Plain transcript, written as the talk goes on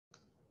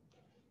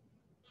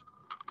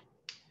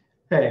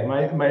Hey,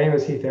 my name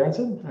is Heath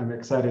Arensen. I'm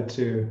excited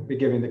to be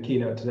giving the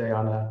keynote today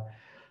on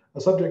a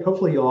subject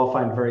hopefully you'll all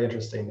find very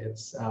interesting.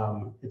 It's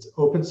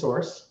open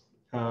source,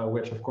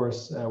 which of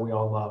course we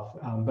all love,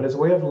 but it's a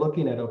way of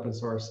looking at open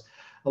source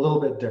a little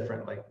bit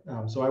differently.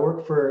 So I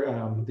work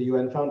for the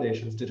UN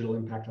Foundation's Digital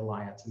Impact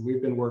Alliance, and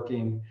we've been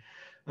working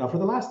for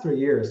the last 3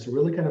 years to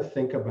really kind of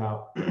think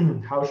about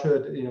how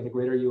should the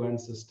greater UN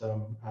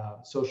system,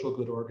 social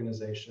good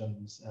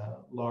organizations,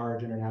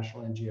 large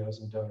international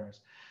NGOs and donors,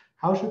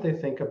 how should they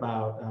think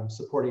about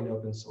supporting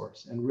open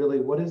source, and really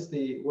what is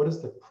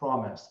the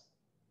promise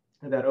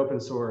that open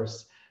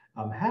source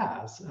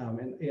has,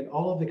 in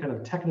all of the kind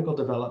of technical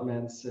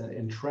developments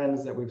and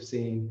trends that we've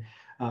seen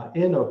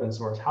in open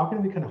source. How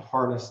can we kind of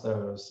harness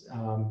those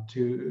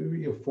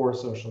for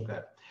social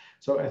good?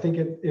 So I think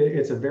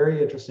it's a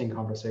very interesting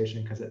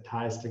conversation because it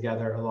ties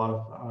together a lot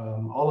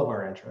of all of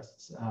our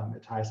interests.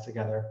 It ties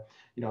together,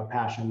 a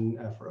passion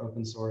for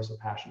open source, a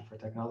passion for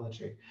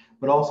technology,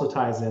 but also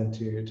ties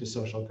into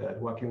social good.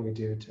 What can we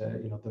do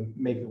to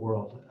make the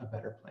world a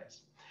better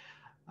place?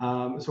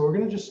 So we're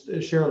going to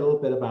just share a little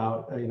bit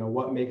about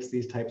what makes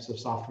these types of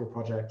software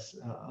projects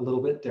a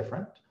little bit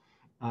different.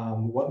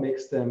 What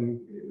makes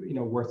them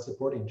worth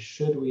supporting?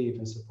 Should we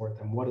even support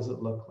them? What does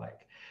it look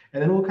like?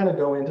 And then we'll kind of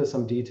go into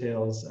some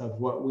details of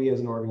what we as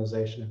an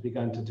organization have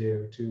begun to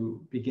do to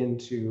begin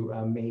to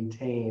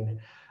maintain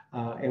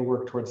and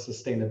work towards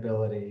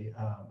sustainability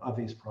of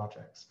these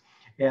projects.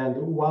 And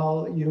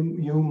while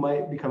you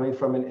might be coming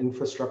from an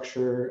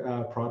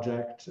infrastructure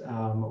project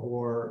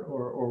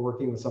or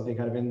working with something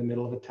kind of in the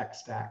middle of a tech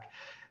stack,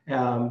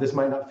 this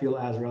might not feel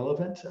as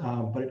relevant,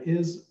 but it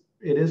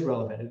is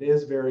relevant. It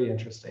is very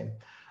interesting.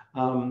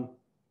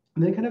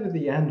 And then kind of at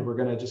the end, we're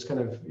going to just kind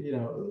of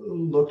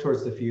look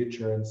towards the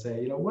future and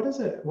say, what does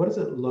it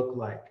look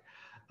like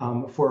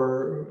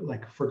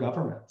for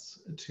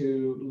governments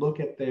to look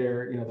at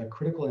their their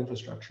critical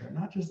infrastructure,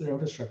 not just their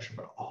infrastructure,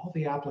 but all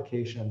the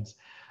applications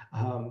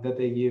that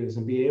they use,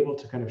 and be able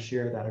to kind of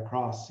share that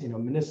across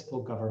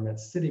municipal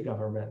governments, city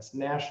governments,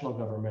 national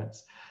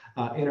governments,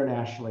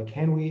 internationally.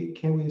 Can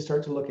we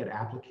start to look at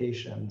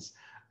applications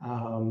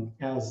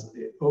as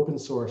open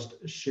sourced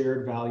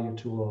shared value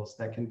tools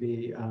that can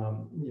be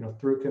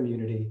through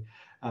community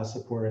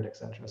supported,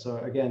 etc. So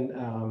again,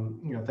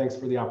 thanks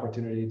for the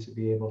opportunity to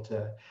be able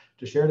to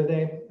share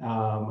today.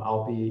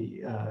 I'll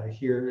be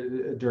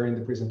here during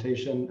the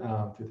presentation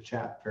through the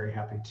chat. Very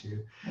happy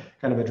to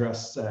kind of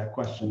address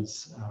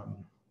questions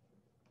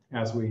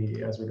as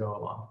we go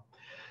along.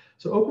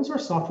 So open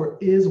source software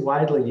is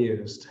widely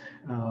used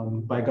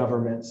by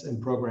governments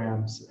and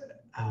programs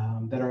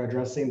that are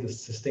addressing the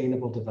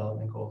sustainable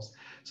development goals.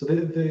 So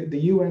the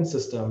UN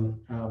system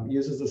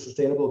uses the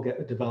sustainable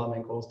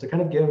development goals to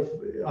kind of give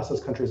us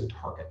as countries a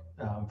target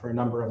for a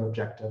number of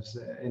objectives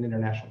in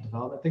international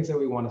development, things that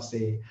we want to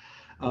see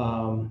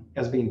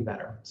as being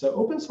better. So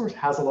open source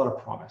has a lot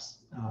of promise.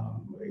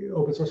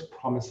 Open source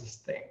promises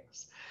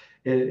things.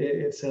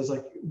 It says,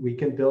 like, we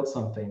can build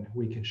something,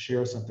 we can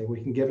share something,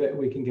 we can give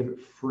it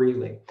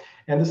freely,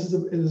 and this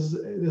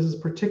is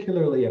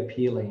particularly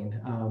appealing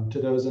to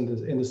those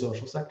in the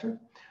social sector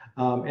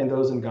and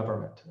those in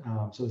government.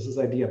 So this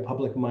idea of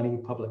public money,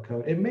 public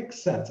code, it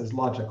makes sense. It's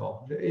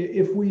logical.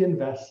 If we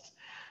invest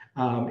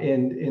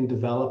in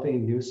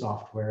developing new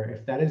software,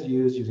 if that is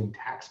used using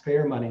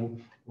taxpayer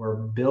money, we're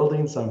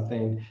building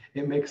something,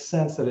 it makes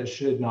sense that it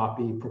should not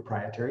be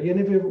proprietary. And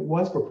if it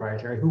was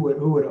proprietary, who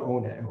would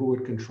own it? Who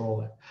would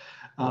control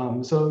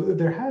it? So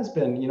there has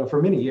been,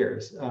 for many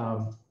years,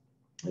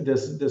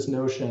 this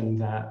notion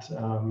that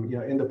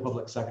in the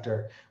public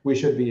sector, we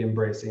should be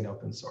embracing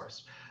open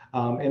source.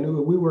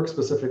 And we work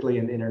specifically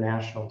in the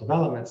international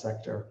development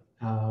sector,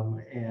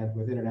 and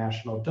with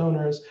international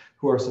donors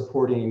who are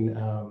supporting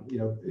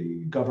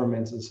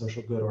governments and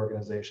social good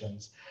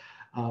organizations,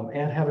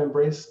 and have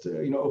embraced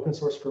open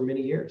source for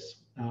many years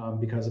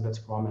because of its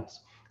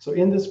promise. So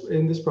in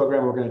this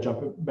program, we're going to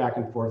jump back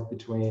and forth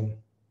between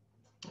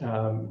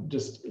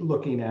just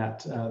looking at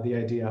the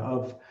idea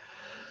of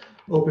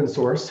open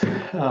source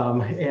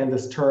and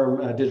this term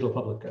digital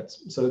public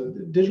goods. So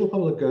digital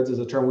public goods is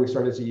a term we've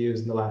started to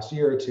use in the last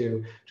year or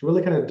two to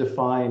really kind of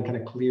define kind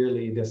of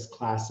clearly this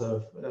class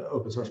of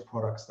open source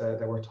products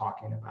that we're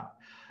talking about.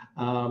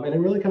 And it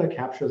really kind of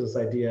captures this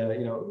idea,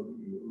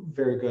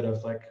 very good,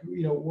 of like,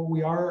 what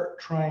we are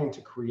trying to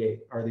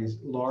create are these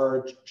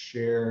large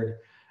shared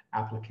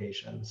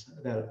applications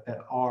that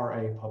are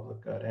a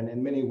public good. And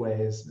in many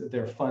ways,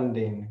 their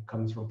funding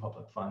comes from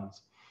public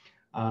funds.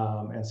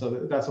 And so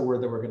that's a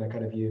word that we're going to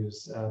kind of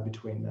use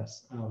between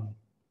this.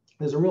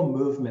 There's a real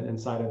movement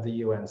inside of the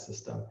UN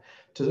system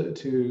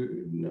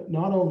to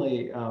not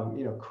only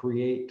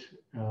create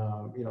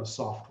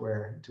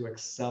software to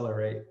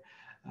accelerate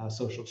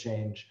social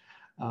change,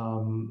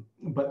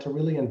 but to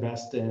really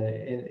invest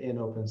in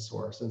open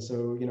source. And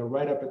so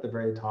right up at the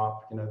very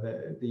top,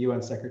 the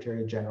UN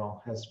Secretary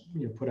General has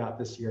put out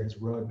this year his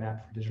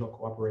roadmap for digital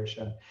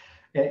cooperation.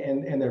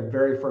 And their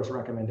very first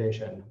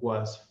recommendation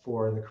was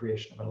for the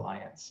creation of an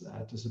alliance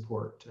to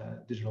support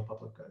digital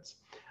public goods.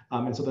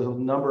 And so there's a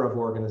number of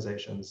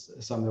organizations,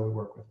 some that we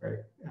work with very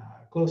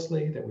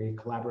closely, that we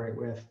collaborate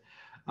with,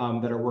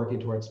 that are working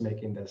towards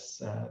making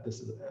this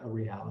a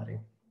reality.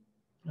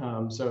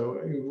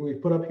 So we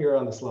put up here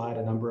on the slide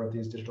a number of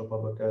these digital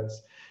public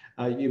goods.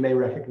 You may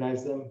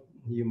recognize them,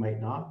 you might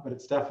not, but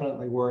it's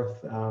definitely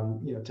worth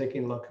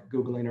taking a look,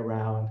 Googling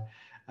around,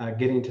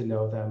 getting to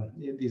know them.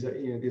 These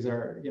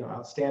are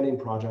outstanding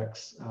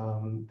projects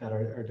that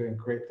are doing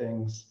great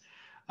things,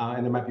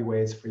 and there might be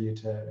ways for you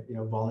to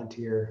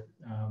volunteer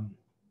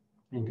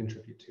and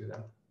contribute to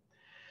them.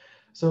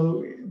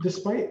 So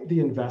despite the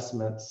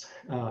investments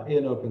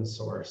in open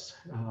source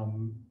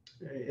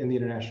in the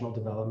international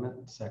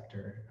development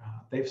sector,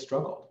 they've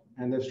struggled,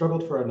 and they've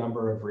struggled for a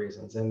number of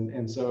reasons.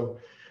 And so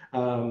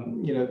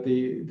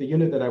the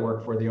unit that I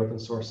work for, the Open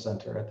Source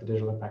Center at the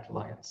Digital Impact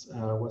Alliance,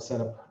 was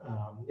set up,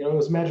 it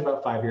was imagined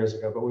about 5 years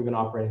ago, but we've been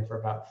operating for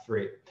about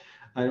 3.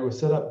 And it was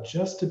set up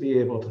just to be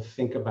able to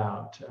think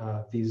about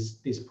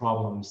these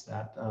problems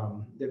that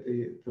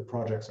the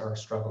projects are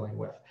struggling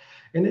with.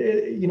 And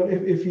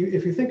if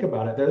you think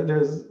about it,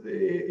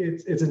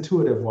 it's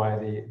intuitive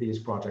why these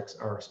projects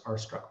are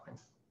struggling.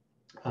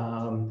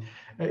 The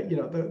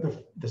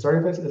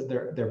starting place is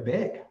they're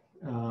big.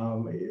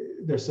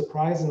 They're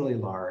surprisingly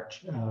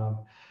large.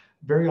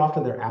 Very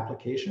often they're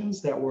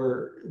applications that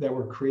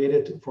were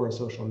created for a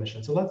social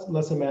mission. So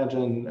let's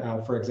imagine,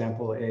 for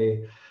example,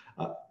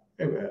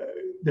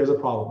 there's a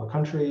problem. The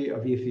country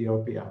of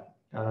Ethiopia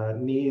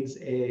needs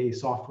a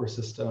software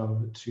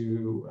system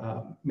to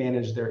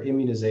manage their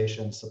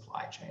immunization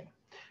supply chain.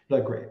 You're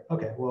like, great,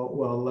 okay,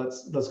 well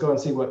let's go and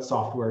see what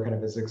software kind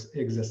of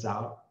exists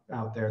out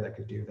there that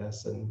could do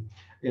this. And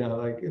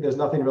there's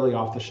nothing really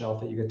off the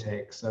shelf that you could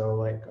take.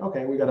 So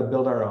okay, we got to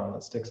build our own.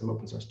 Let's take some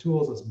open source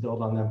tools, let's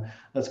build on them,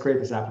 let's create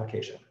this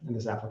application. And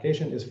this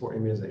application is for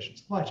immunization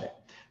supply chain.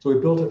 So we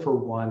built it for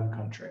one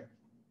country.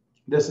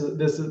 This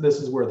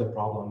is where the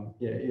problem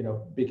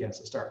begins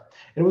to start.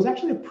 And it was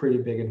actually a pretty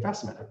big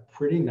investment, a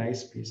pretty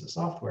nice piece of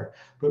software.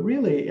 But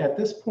really, at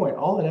this point,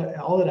 all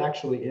it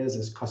actually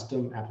is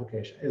custom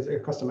application, is a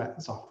custom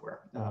software.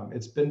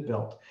 It's been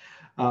built.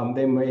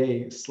 They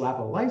may slap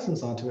a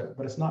license onto it,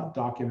 but it's not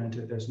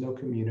documented. There's no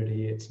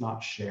community. It's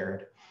not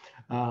shared.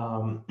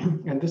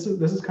 And this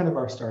is kind of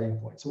our starting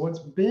point. So what's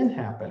been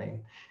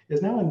happening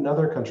is now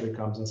another country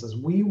comes and says,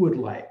 we would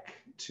like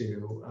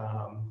to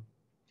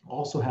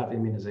also have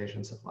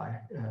immunization supply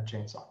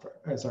chain software.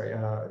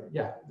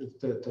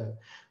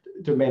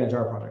 To manage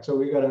our product. So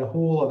we got a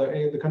whole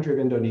other, the country of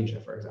Indonesia,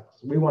 for example.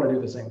 So we want to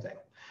do the same thing.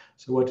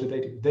 So what do?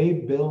 They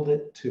build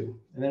it too.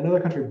 And another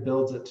country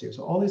builds it too.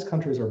 So all these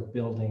countries are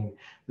building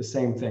the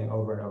same thing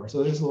over and over. So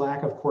there's just a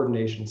lack of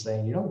coordination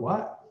saying, you know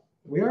what?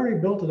 We already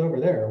built it over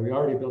there. We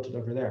already built it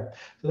over there.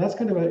 So that's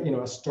kind of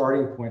a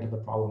starting point of the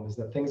problem, is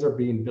that things are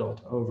being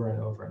built over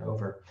and over and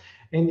over.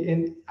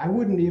 And I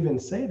wouldn't even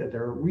say that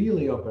they're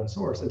really open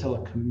source until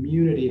a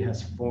community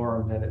has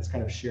formed and it's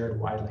kind of shared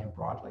widely and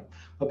broadly.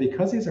 But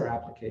because these are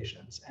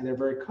applications and they're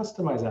very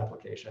customized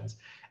applications,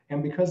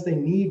 and because they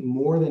need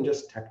more than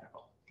just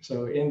technical.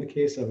 So in the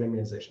case of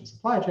immunization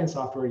supply chain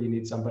software, you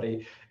need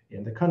somebody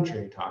in the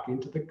country talking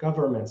to the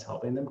governments,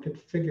 helping them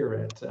configure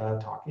it,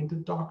 talking to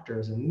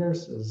doctors and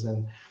nurses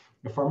and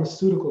the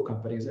pharmaceutical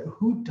companies.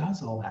 Who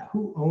does all that?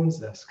 Who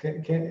owns this?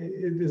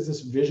 Does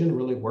this vision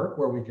really work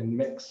where we can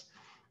mix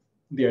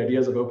the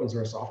ideas of open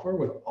source software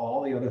with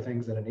all the other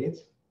things that it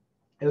needs?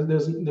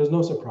 There's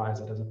no surprise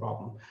that there's a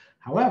problem.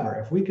 However,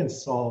 if we can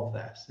solve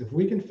this, if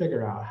we can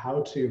figure out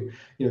how to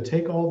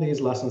take all these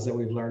lessons that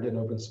we've learned in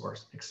open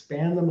source,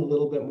 expand them a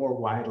little bit more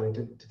widely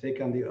to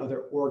take on the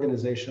other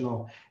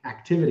organizational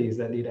activities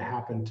that need to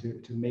happen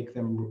to make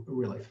them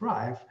really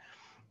thrive,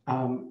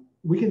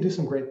 we can do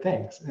some great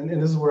things.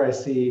 And this is where I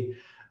see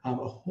a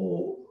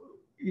whole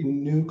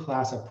new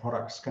class of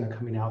products kind of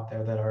coming out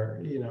there that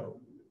are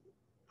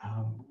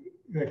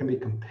that can be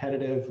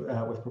competitive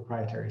with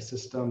proprietary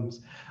systems,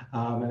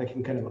 and they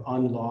can kind of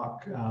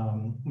unlock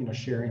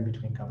sharing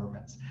between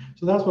governments.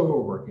 So that's what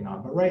we're working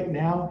on. But right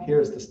now,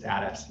 here's the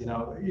status.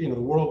 The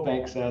World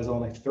Bank says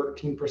only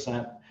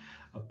 13%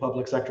 of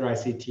public sector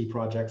ICT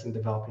projects in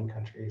developing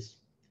countries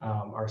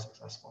are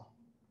successful,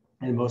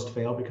 and most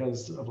fail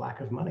because of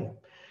lack of money.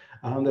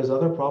 There's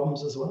other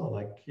problems as well,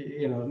 like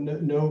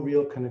no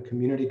real kind of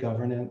community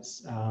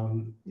governance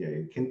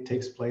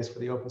takes place for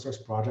the open source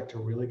project to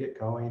really get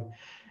going.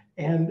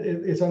 And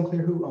it's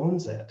unclear who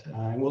owns it.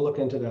 And we'll look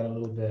into that a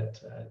little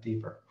bit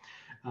deeper.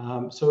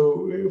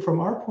 So from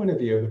our point of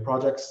view, the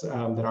projects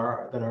that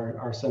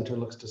our center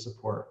looks to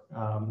support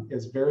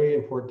is very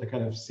important to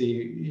kind of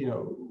see,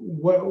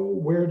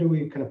 where do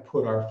we kind of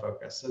put our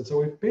focus? And so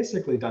we've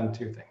basically done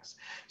 2 things.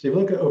 So if you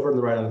look over on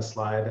the right on the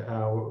slide,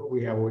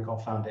 we have what we call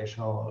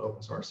foundational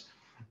open source.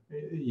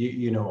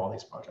 You know all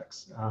these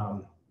projects.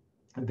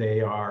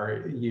 They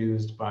are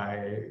used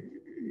by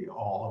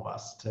all of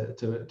us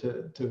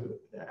to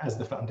as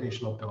the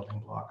foundational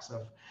building blocks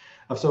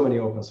of so many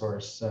open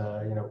source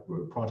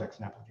projects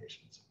and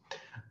applications.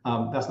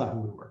 That's not who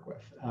we work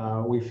with.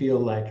 We feel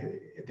like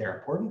they're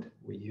important.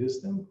 We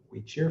use them.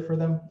 We cheer for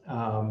them.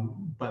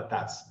 But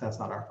that's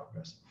not our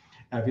focus.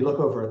 Now, if you look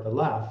over at the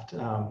left,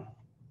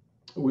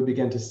 we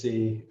begin to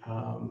see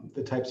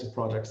the types of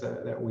projects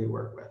that we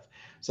work with.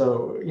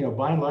 So,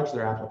 by and large,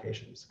 they're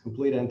applications,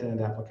 complete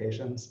end-to-end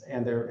applications,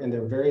 and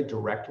they're very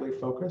directly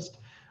focused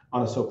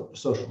on a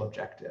social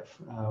objective,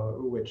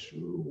 which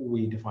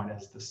we define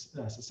as the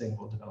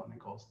Sustainable Development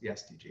Goals, the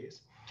SDGs.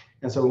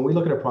 And so when we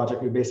look at a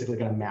project, we're basically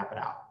going to map it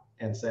out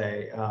and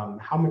say,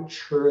 how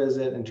mature is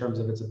it in terms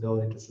of its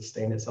ability to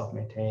sustain itself,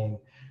 maintain,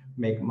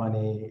 make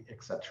money,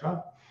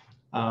 etc.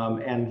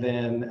 And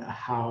then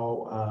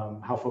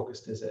how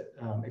focused is it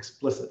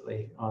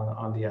explicitly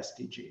on the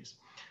SDGs.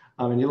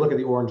 And you look at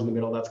the orange in the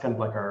middle, that's kind of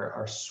like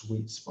our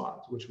sweet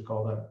spot, which we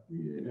call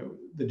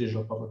the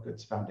Digital Public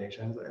Goods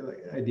Foundation,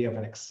 the idea of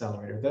an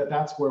accelerator.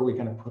 That's where we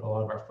kind of put a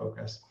lot of our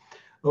focus.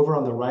 Over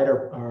on the right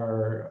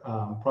are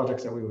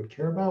projects that we would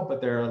care about,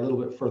 but they're a little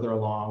bit further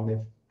along.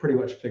 They've pretty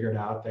much figured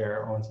out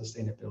their own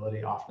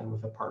sustainability, often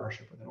with a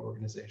partnership with an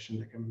organization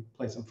that can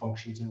play some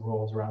functions and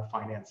roles around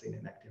financing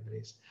and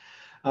activities.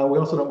 We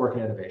also don't work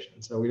in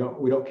innovation, so we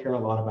don't care a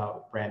lot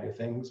about brand new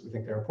things. We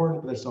think they're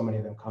important, but there's so many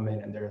of them come in,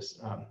 and there's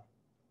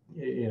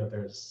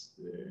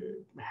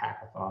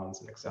hackathons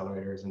and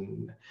accelerators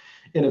and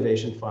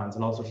innovation funds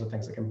and all sorts of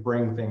things that can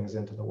bring things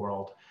into the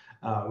world.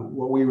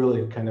 What we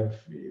really kind of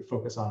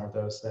focus on are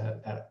those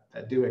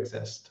that do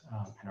exist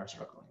and are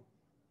struggling.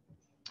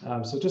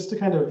 So just to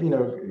kind of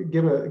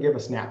give a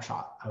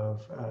snapshot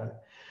of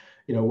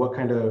what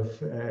kind of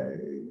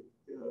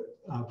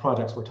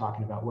projects we're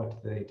talking about,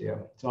 what do they do?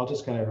 So I'll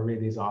just kind of read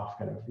these off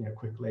kind of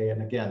quickly.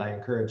 And again, I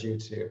encourage you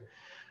to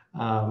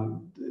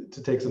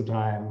take some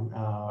time,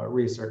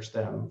 research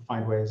them,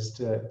 find ways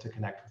to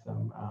connect with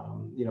them.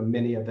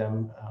 Many of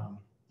them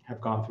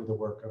have gone through the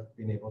work of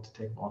being able to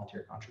take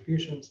volunteer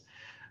contributions,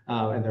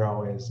 and they're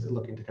always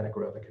looking to kind of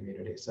grow the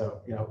community.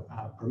 So,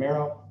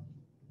 Primero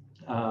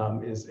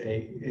is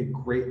a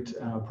great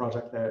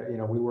project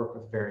that we work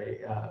with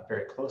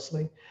very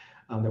closely.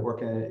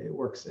 It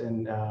works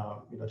in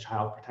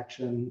child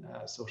protection,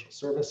 social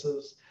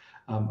services.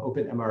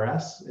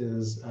 OpenMRS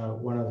is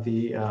one of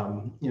the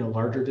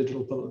larger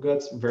digital public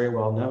goods, very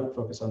well known,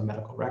 focused on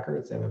medical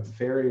records. They have a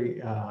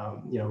very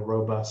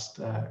robust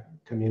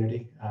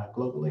community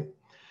globally.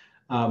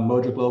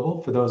 Moja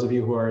Global, for those of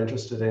you who are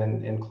interested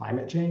in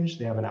climate change,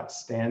 they have an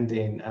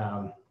outstanding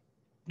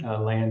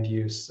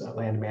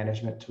land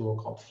management tool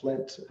called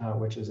Flint,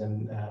 which is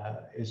in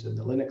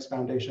the Linux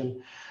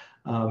Foundation,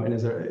 and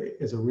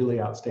is a really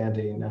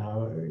outstanding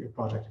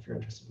project if you're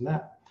interested in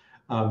that.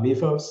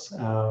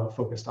 MIFOS,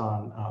 focused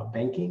on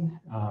banking,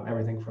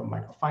 everything from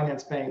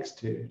microfinance banks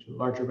to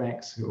larger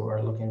banks who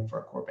are looking for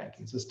a core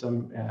banking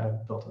system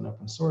built in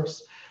open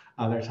source.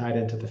 They're tied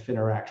into the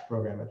Fineract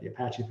program at the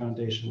Apache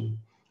Foundation.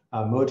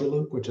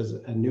 Mojaloop, which is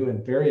a new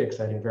and very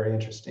exciting, very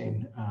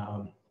interesting.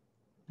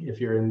 If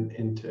you're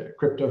into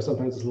crypto,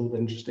 sometimes it's a little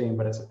bit interesting,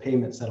 but it's a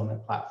payment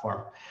settlement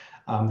platform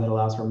that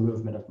allows for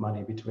movement of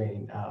money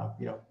between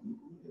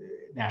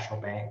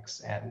national banks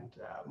and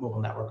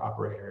mobile network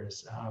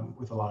operators,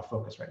 with a lot of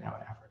focus right now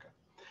in Africa.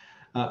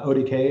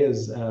 ODK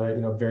is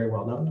very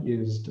well known,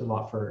 used a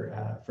lot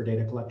for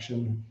data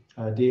collection.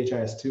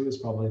 DHIS2 is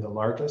probably the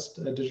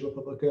largest digital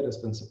public good. It's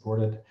been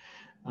supported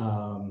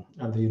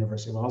at the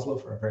University of Oslo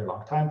for a very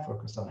long time,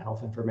 focused on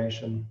health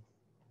information.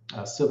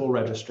 Civil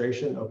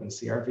registration,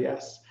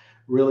 OpenCRVS,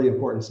 really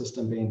important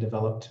system being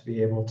developed to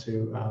be able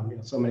to,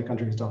 so many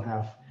countries don't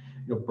have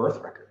birth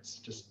records,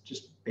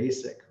 just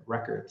basic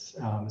records.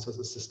 So it's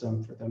a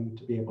system for them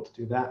to be able to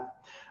do that.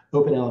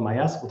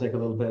 OpenLMIS, we'll take a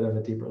little bit of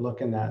a deeper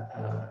look in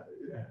that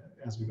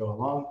as we go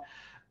along.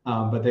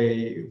 But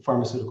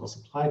pharmaceutical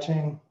supply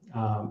chain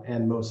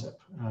and MOSIP,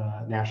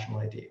 national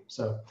ID.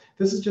 So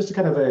this is just a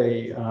kind of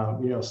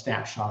a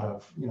snapshot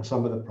of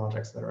some of the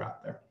projects that are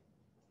out there.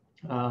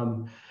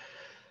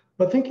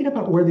 But thinking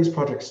about where these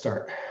projects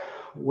start,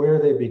 where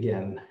they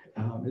begin,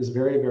 is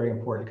very, very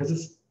important because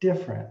it's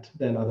different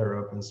than other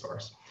open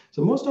source.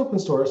 So most open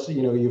source,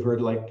 you've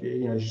heard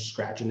you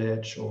scratch an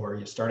itch or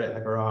you start it in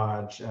the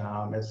garage.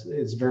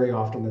 It's very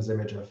often this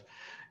image of,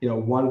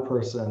 one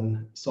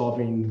person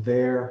solving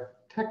their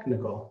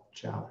technical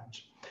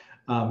challenge.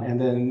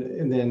 And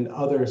then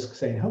others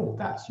saying, oh,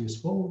 that's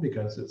useful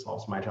because it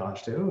solves my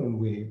challenge too.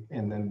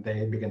 And then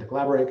they begin to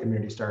collaborate,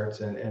 community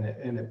starts, and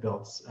it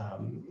builds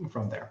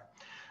from there.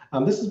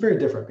 This is very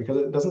different because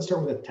it doesn't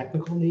start with a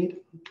technical need,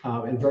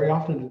 and very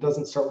often it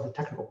doesn't start with a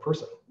technical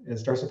person. It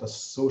starts with a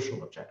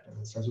social objective.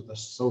 It starts with a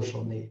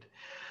social need.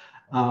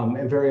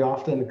 And very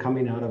often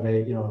coming out of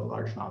a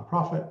large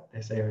nonprofit,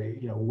 they say,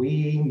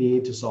 we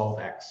need to solve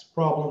X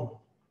problem,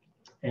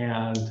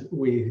 and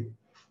we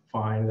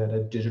find that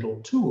a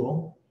digital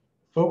tool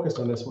focused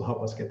on this will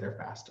help us get there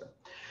faster.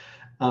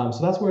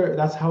 So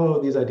that's how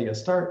these ideas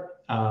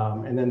start.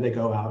 And then they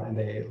go out and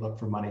they look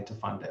for money to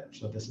fund it.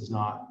 So this is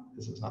not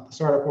This is not the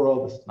startup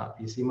world. This is not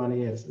VC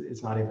money.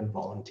 It's not even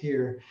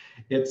volunteer.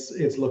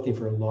 It's looking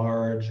for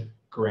large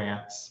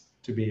grants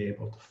to be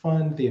able to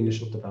fund the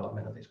initial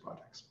development of these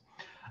projects.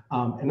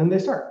 And then they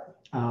start.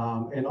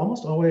 And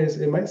almost always,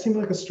 it might seem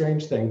like a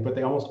strange thing, but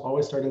they almost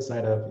always start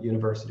inside of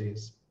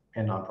universities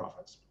and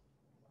nonprofits.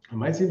 It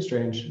might seem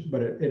strange,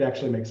 but it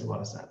actually makes a lot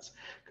of sense,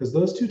 because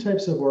those two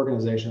types of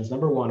organizations,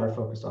 number one, are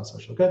focused on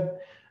social good.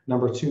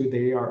 Number two,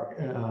 they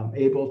are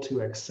able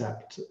to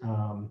accept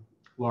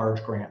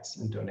large grants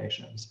and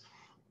donations.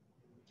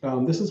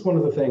 This is one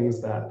of the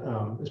things that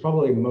is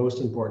probably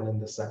most important in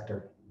this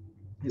sector,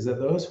 is that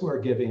those who are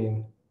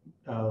giving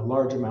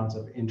large amounts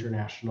of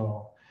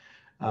international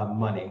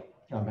money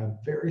have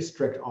very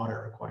strict audit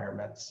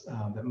requirements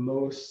that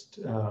most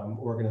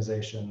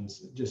organizations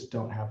just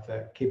don't have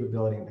the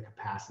capability and the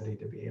capacity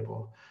to be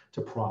able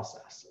to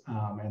process.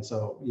 And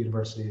so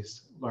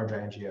universities, large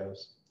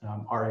NGOs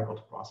are able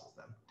to process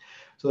them.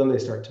 So then they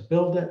start to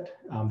build it,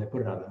 they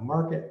put it on the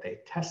market, they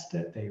test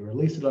it, they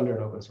release it under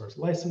an open source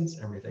license,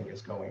 everything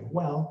is going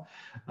well.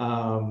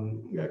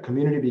 A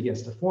community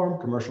begins to form,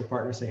 commercial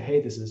partners say,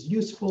 hey, this is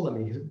useful, let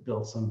me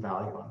build some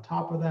value on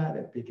top of that.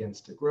 It begins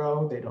to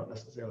grow, they don't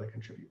necessarily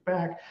contribute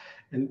back.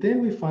 And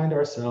then we find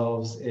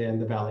ourselves in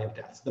the valley of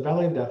death. So the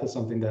valley of death is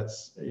something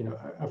that's,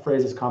 a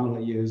phrase is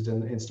commonly used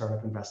in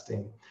startup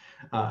investing,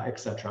 et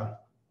cetera.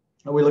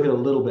 We look at it a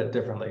little bit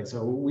differently.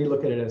 So we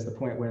look at it as the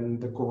point when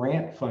the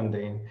grant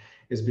funding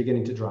is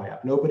beginning to dry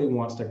up. Nobody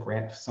wants to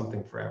grant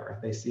something forever.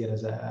 They see it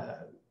as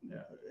a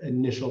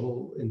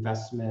initial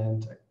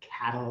investment, a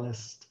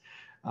catalyst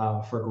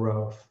for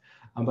growth.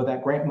 But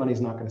that grant money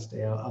is not going to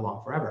stay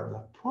along forever.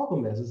 The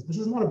problem is this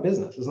is not a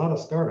business. It's not a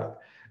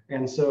startup.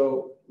 And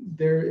so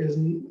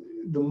the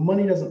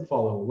money doesn't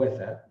follow with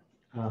it.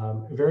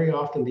 Very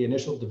often the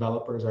initial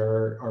developers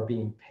are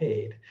being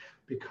paid.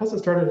 Because it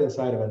started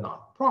inside of a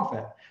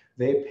nonprofit,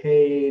 they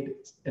paid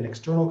an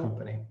external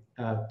company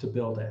to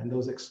build it. And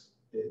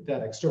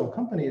that external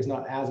company is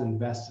not as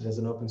invested as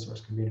an open source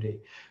community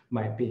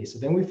might be. So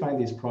then we find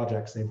these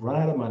projects, they've run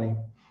out of money.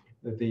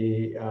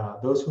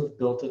 Those who have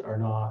built it are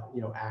not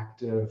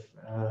active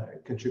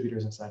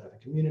contributors inside of the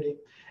community.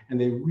 And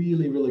they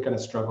really, really kind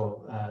of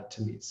struggle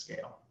to meet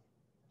scale.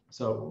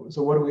 So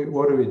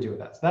what do we do with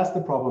that? So that's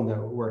the problem that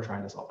we're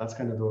trying to solve. That's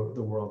kind of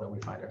the world that we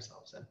find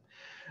ourselves in.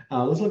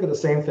 Let's look at the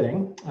same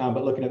thing,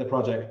 but looking at the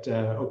project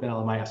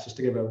OpenLMIS, just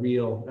to give a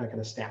real kind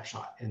of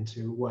snapshot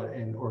into what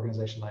an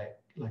organization like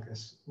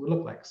this would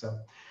look like. So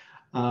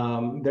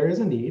there is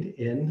a need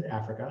in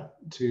Africa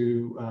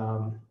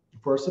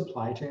for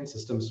supply chain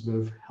systems to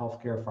move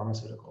healthcare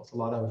pharmaceuticals. A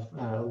lot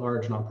of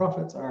large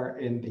nonprofits are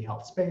in the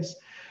health space.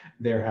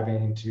 They're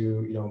having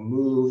to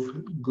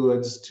move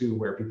goods to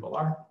where people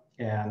are.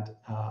 And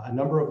a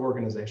number of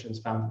organizations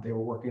found that they were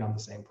working on the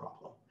same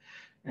problem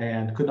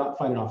and could not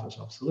find an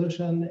off-the-shelf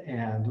solution,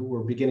 and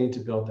were beginning to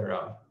build their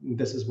own.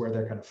 This is where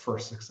their kind of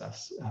first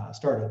success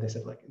started. They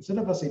said, instead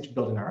of us each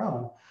building our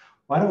own,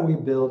 why don't we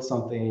build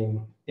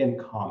something in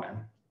common?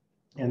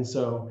 And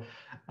so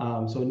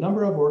a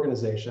number of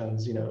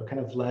organizations, kind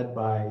of led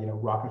by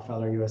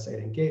Rockefeller, USAID,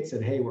 and Gates,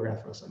 said, hey, we're going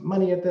to throw some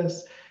money at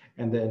this.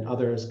 And then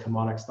others,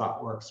 Chemonics,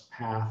 ThoughtWorks,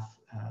 Path,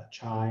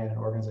 Chai, and an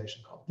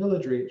organization called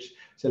Village Reach,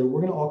 said we're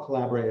going to all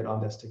collaborate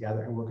on this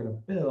together, and we're going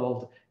to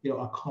build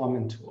a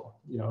common tool.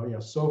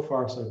 So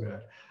far so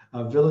good.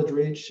 Village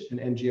Reach, an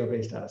NGO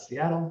based out of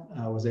Seattle,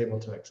 was able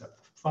to accept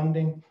the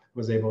funding,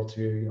 was able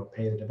to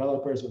pay the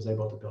developers, was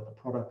able to build the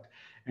product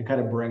and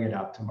kind of bring it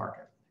out to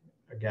market.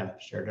 Again,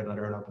 shared it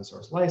under an open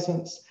source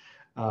license.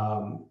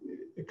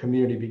 A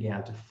community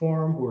began to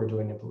form who are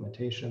doing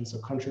implementation, so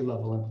country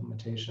level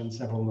implementation,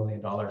 several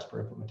 $1 million per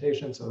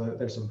implementation. So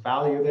there's some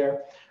value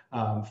there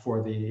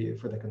for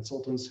the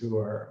consultants who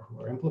are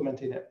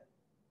implementing it.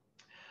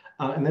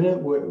 And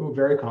then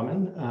very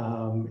common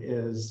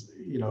is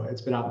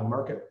it's been out in the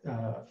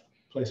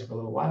marketplace for a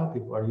little while.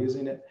 People are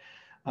using it.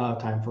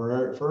 Time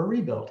for a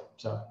rebuild.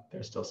 So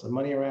there's still some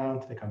money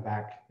around. They come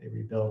back, they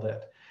rebuild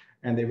it,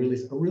 and they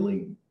release a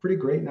really pretty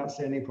great and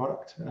outstanding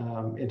product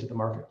into the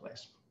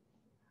marketplace.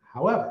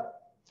 However,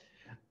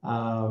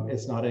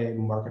 it's not a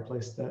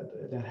marketplace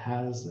that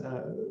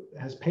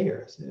has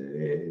payers.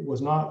 It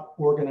was not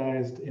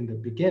organized in the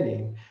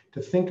beginning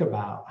to think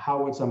about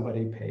how would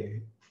somebody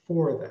pay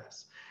for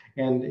this.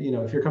 And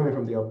if you're coming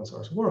from the open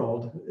source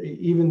world,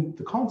 even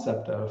the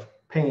concept of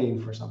paying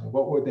for something,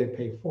 what would they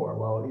pay for?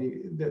 Well,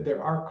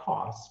 there are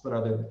costs, but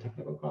are there the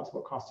technical costs?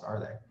 What costs are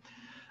they?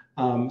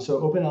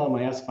 So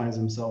OpenLMIS finds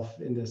himself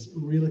in this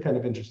really kind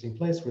of interesting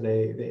place where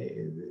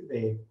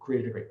they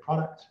created a great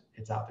product.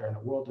 It's out there in the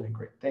world doing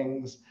great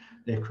things.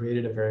 They've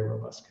created a very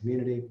robust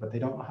community, but they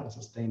don't know how to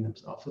sustain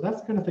themselves. So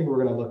that's the kind of thing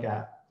we're going to look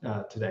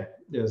at today,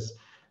 is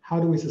how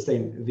do we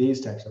sustain these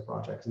types of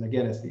projects? And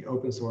again, it's the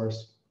open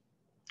source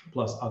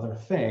plus other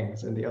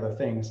things, and the other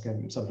things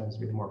can sometimes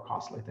be the more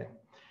costly thing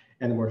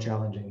and the more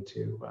challenging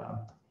to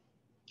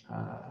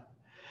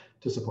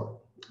support.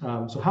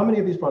 So how many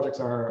of these projects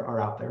are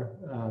out there?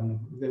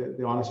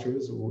 The honest truth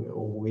is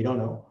we don't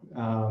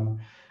know.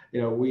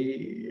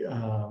 we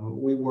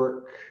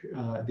work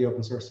at the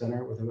Open Source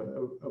Center with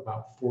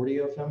about 40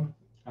 of them.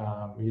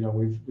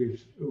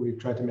 We've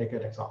tried to make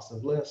an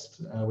exhaustive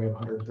list. We have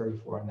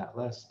 134 on that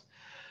list.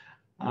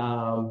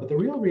 But the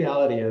real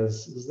reality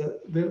is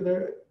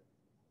that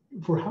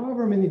for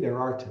however many there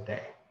are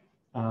today,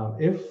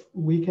 if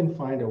we can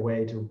find a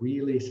way to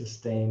really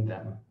sustain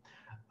them,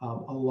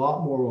 a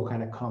lot more will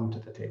kind of come to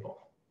the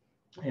table.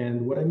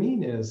 And what I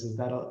mean is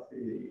that,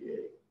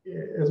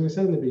 as we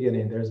said in the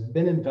beginning, there's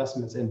been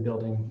investments in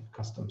building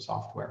custom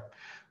software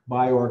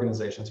by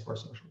organizations for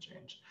social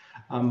change.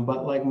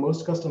 But like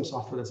most custom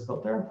software that's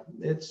built there,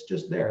 it's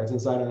just there, it's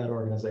inside of that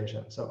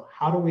organization. So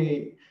how do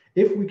we,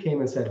 if we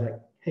came and said like,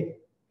 hey,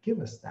 give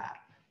us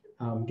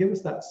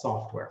that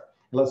software,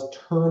 let's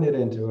turn it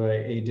into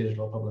a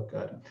digital public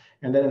good.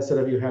 And then instead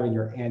of you having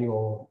your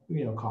annual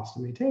cost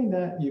to maintain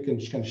that, you can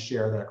just kind of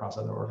share that across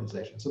other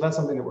organizations. So that's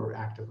something that we're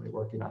actively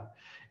working on.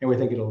 And we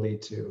think it'll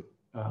lead to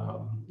a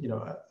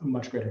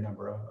much greater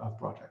number of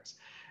projects.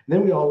 And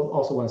then we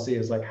also want to see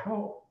is like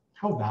how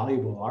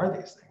valuable are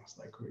these things?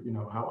 Like,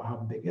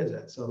 how big is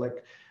it? So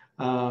like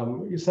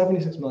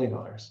 $76 million,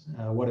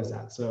 what is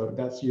that? So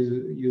that's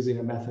using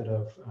a method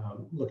of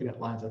looking at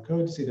lines of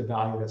code to see the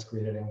value that's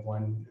created in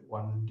one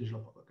digital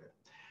public good.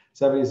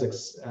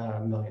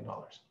 $76 million.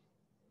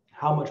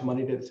 How much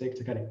money did it take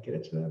to kind of get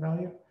it to that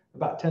value?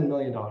 About $10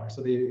 million.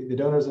 So the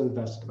donors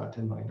invested about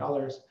 $10 million.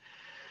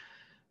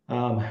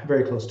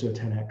 Very close to a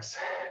 10x,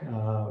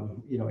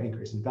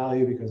 increase in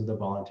value because of the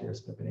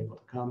volunteers that have been able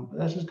to come. But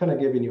that's just kind of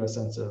giving you a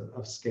sense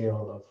of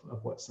scale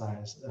of what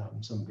size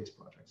some of these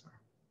projects are.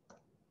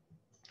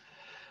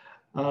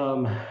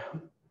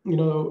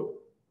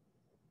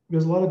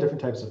 There's a lot of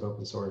different types of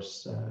open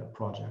source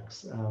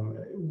projects.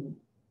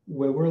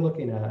 When we're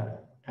looking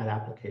at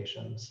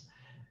applications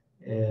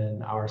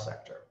in our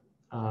sector,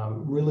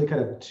 really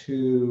kind of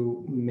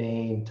two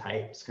main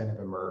types kind of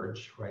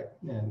emerge, right?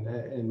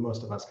 And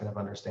most of us kind of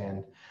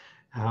understand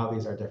how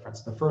these are different.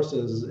 So the first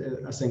is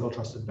a single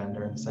trusted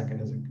vendor, and the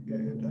second is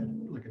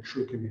like a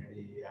true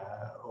community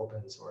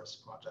open source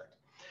project.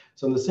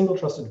 So in the single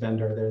trusted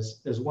vendor,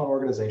 there's one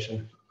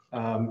organization.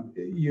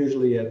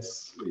 Usually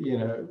it's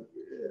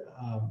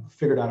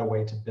figured out a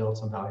way to build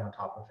some value on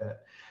top of it,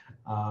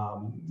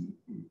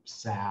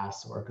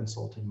 SaaS or a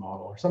consulting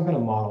model or some kind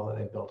of model that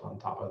they built on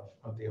top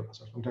of the open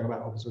source. I'm talking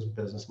about open source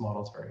business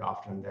models. Very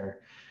often they're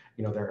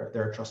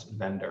a trusted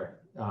vendor.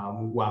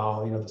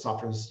 While the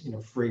software is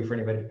free for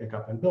anybody to pick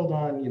up and build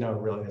on,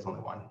 really there's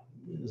only one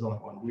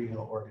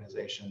real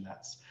organization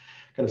that's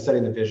kind of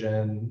setting the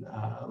vision,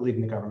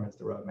 leading the governments,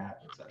 the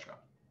roadmap, etc.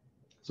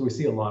 So we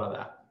see a lot of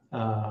that.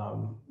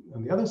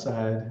 On the other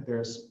side,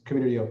 there's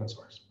community open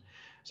source.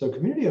 So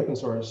community open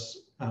source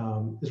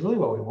is really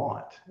what we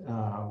want.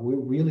 We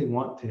really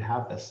want to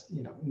have this,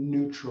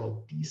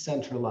 neutral,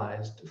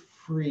 decentralized,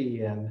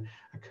 free, and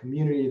a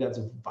community that's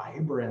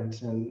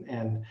vibrant.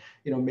 And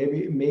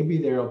maybe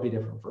there'll be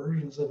different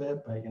versions of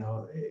it, but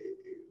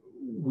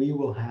we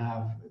will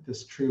have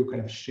this true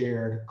kind of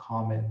shared,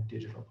 common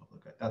digital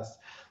public good.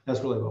 That's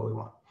really what we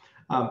want.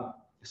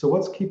 So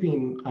what's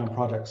keeping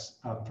projects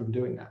from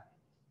doing that?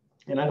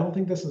 And I don't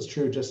think this is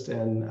true just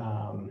in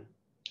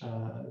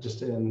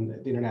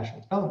the international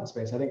development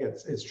space. I think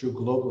it's true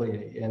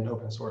globally in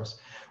open source.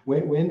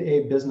 When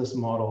a business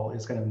model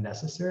is kind of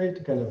necessary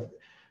to kind of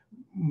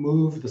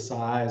move the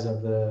size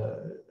of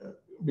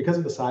because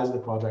of the size of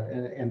the project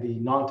and the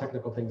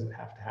non-technical things that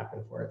have to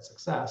happen for its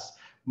success,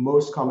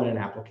 most common in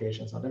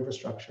applications, not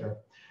infrastructure,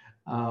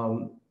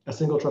 a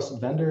single trusted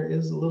vendor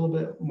is a little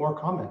bit more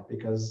common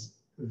because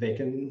they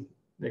can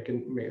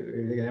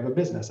have a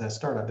business, a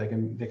startup, they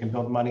can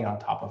build money on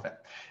top of it.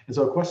 And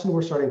so a question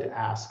we're starting to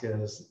ask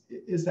is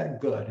that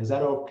good? Is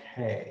that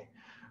okay?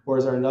 Or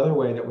is there another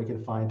way that we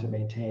can find to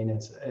maintain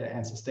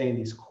and sustain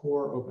these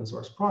core open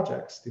source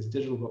projects, these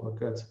digital public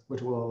goods,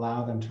 which will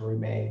allow them to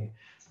remain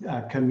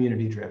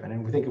community driven?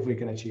 And we think if we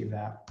can achieve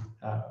that,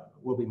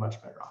 we'll be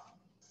much better off.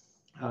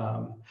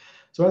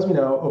 So as we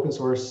know, open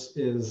source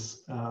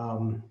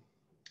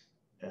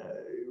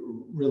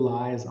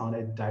relies on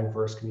a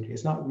diverse community.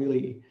 It's not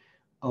really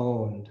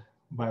owned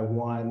by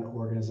one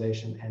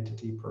organization,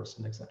 entity,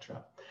 person,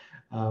 etc.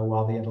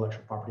 While the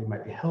intellectual property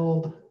might be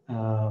held,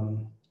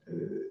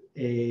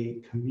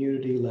 a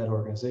community-led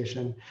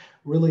organization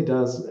really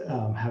does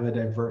have a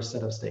diverse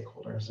set of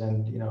stakeholders,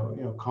 and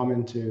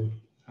common to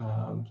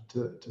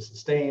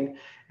sustain,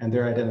 and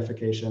their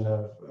identification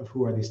of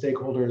who are these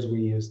stakeholders.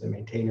 We use the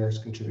maintainers,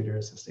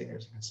 contributors,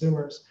 sustainers, and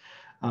consumers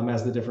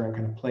as the different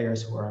kind of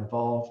players who are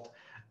involved.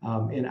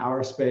 In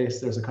our space,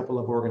 there's a couple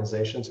of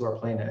organizations who are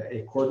playing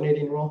a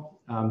coordinating role.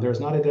 There's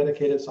not a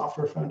dedicated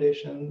software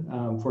foundation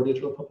for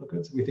digital public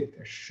goods. We think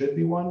there should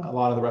be one. A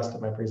lot of the rest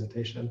of my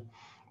presentation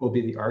will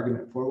be the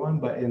argument for one.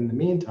 But in the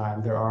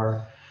meantime,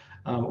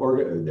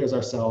 there's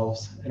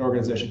ourselves, an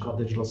organization called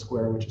Digital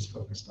Square, which is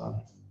focused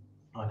on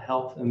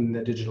health, and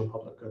the Digital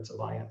Public Goods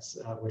Alliance,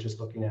 which is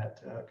looking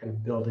at kind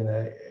of building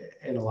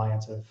an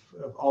alliance of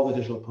all the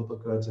digital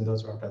public goods and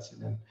those who are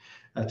invested in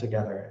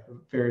together.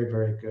 Very,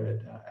 very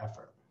good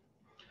effort.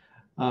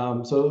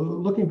 So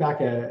looking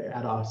back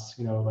at us,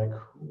 like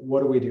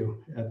what do we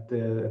do at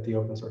the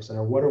Open Source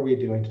Center? What are we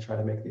doing to try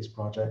to make these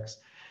projects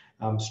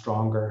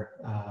stronger,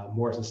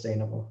 more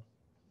sustainable?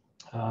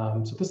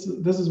 So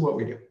this is what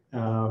we do.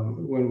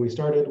 When we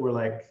started, we're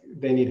like,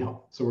 they need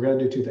help. So we're going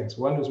to do two things.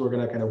 One is we're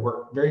going to kind of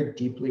work very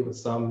deeply with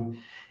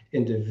some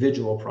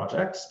individual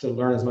projects to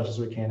learn as much as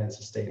we can in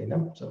sustaining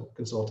them. So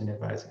consulting,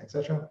 advising,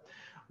 etc.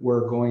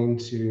 We're going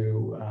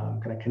to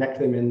kind of connect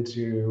them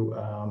into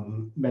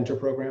mentor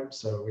programs.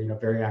 So,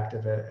 very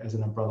active as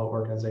an umbrella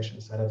organization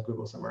instead of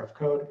Google Summer of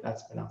Code.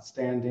 That's been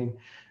outstanding.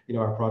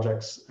 Our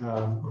projects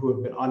who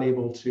have been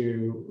unable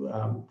to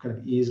kind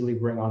of easily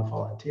bring on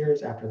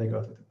volunteers after they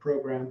go through the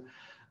program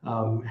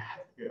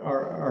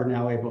are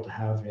now able to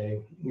have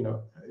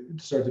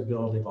start to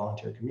build a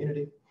volunteer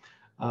community.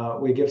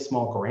 We give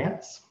small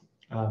grants.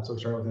 So we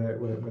start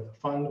with a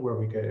fund where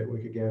we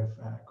could give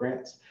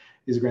grants.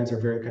 These grants are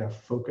very kind of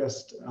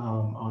focused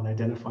on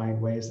identifying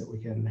ways that we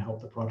can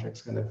help the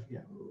projects kind of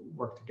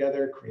work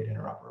together, create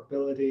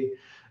interoperability,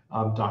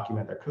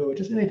 document their code,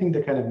 just anything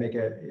to kind of make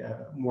it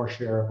more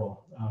shareable.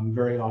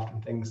 Very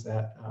often things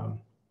that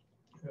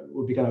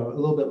would be kind of a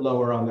little bit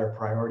lower on their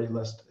priority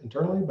list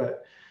internally,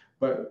 but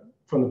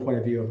from the point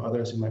of view of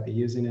others who might be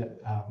using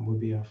it, would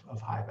be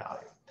of high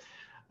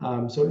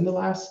value. So in the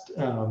last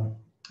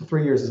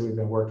 3 years as we've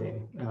been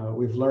working,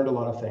 we've learned a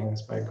lot of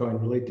things by going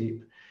really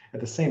deep. At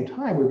the same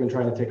time, we've been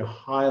trying to take a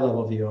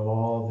high-level view of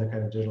all of the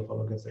kind of digital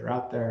public goods that are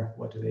out there.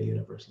 What do they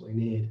universally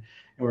need?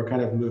 And we're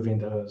kind of moving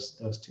those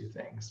two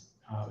things.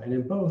 And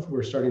in both,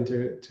 we're starting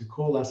to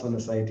coalesce on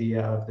this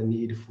idea of the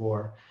need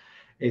for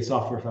a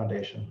software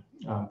foundation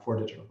for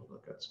digital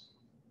public goods.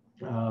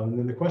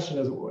 Then the question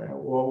is,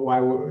 well, why?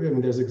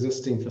 There's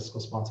existing fiscal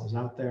sponsors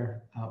out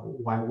there.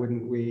 Why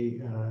wouldn't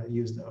we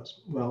use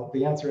those? Well,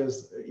 the answer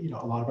is,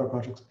 a lot of our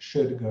projects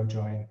should go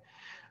join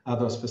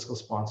those fiscal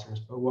sponsors.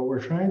 But what we're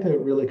trying to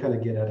really kind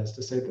of get at is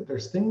to say that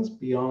there's things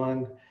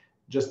beyond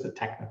just the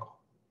technical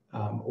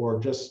or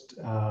just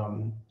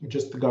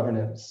the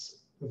governance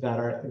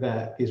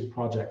that these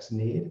projects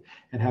need,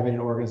 and having an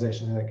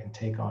organization that can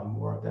take on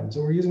more of them.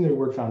 So we're using the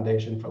word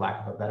foundation for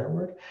lack of a better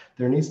word.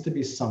 There needs to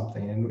be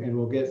something, and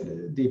we'll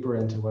get deeper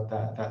into what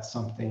that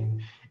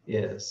something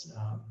is.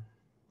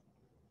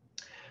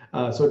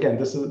 So again,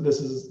 this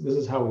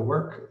is how we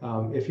work.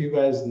 If you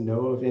guys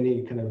know of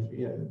any kind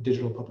of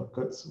digital public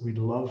goods, we'd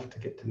love to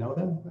get to know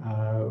them.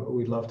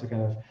 We'd love to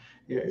kind of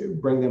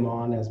bring them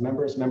on as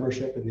members.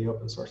 Membership in the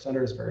Open Source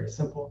Center is very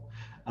simple.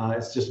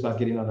 It's just about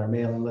getting on our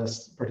mailing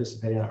list,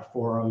 participating in our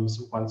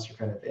forums. Once you're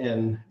kind of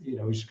in,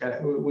 we just kind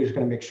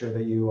of make sure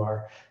that you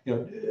are,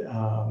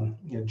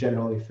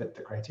 generally fit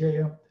the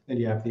criteria, and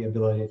you have the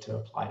ability to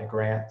apply to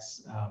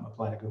grants,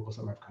 apply to Google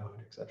Summer of Code,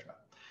 etc.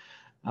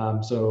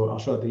 So I'll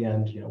show at the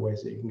end,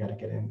 ways that you can kind of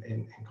get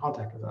in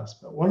contact with us.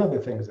 But one of the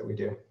things that we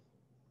do,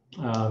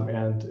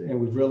 and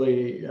we've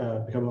really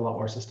become a lot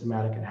more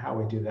systematic in how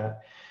we do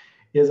that,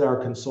 is our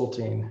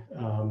consulting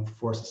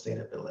for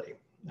sustainability.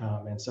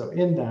 And so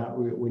in that,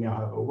 we now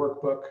have a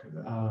workbook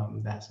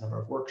that has a number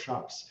of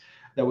workshops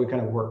that we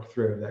kind of work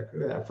through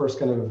that first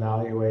kind of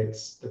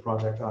evaluates the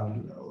project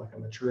on like a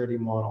maturity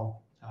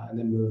model, and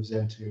then moves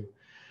into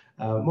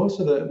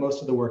most of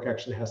the work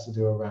actually has to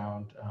do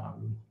around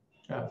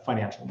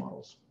financial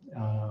models.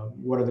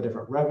 What are the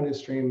different revenue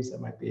streams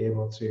that might be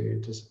able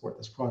to support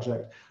this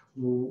project?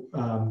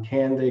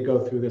 Can they go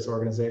through this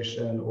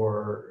organization,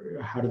 or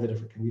how do the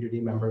different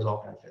community members all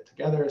kind of fit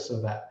together so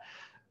that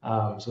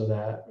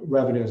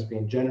revenue is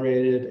being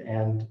generated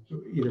and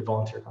either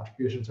volunteer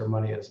contributions or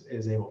money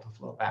is able to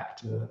flow back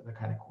to the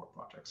kind of core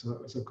projects.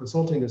 So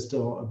consulting is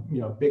still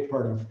a big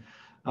part of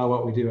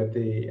what we do at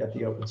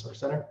the Open Source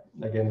Center.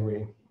 Again,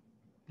 we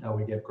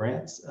give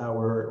grants.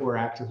 We're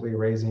actively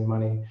raising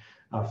money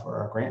for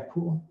our grant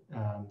pool.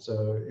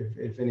 So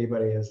if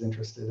anybody is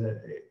interested,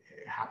 it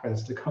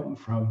happens to come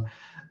from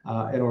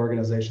an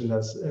organization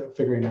that's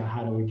figuring out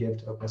how do we give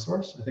to open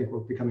source. I think we're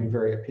becoming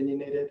very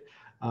opinionated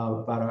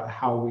about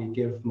how we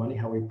give money,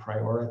 how we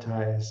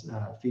prioritize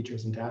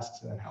features and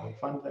tasks, and how we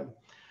fund them.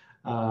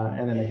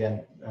 And then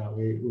again,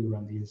 we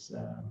run these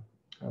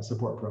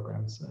support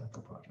programs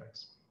for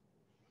projects.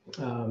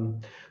 So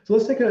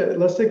let's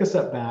take a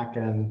step back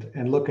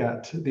and look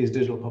at these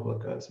digital public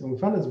goods. And we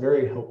found it's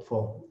very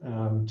helpful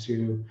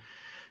to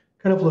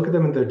kind of look at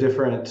them in their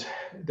different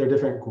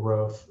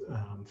growth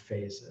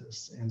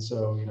phases. And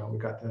so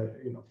we've got the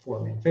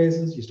 4 main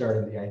phases. You start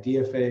in the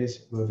idea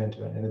phase, move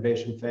into an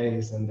innovation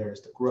phase, and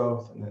there's the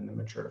growth, and then the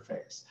mature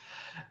phase.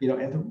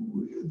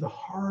 And the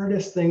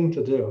hardest thing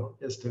to do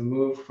is to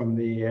move from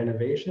the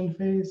innovation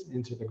phase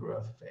into the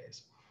growth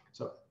phase.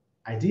 So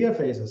idea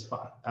phase is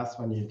fun. That's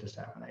when you just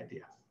have an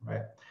idea,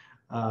 right?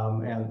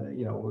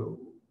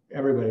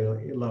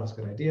 Everybody loves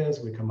good ideas.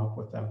 We come up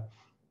with them.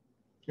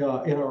 In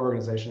our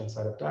organization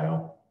inside of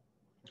Dial,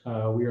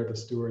 we are the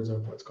stewards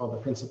of what's called the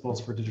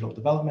Principles for Digital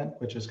Development,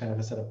 which is kind of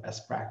a set of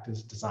best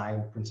practice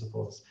design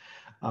principles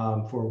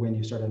for when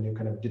you start a new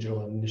kind of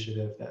digital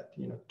initiative that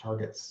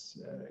targets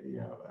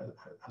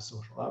a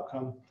social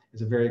outcome.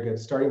 It's a very good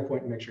starting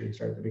point. Make sure you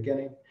start at the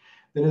beginning.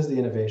 Then is the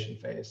innovation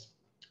phase.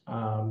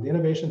 The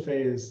innovation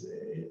phase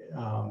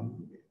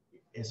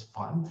is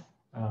fun.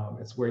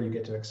 It's where you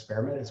get to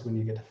experiment. It's when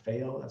you get to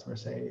fail. That's where I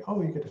say,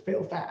 oh, you get to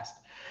fail fast.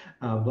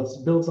 Let's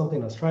build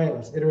something. Let's try it.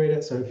 Let's iterate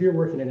it. So if you're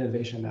working in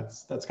innovation,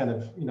 that's kind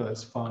of,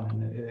 it's fun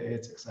and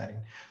it's exciting.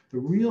 The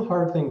real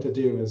hard thing to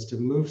do is to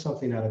move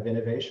something out of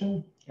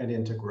innovation and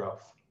into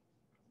growth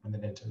and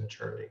then into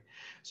maturity.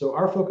 So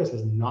our focus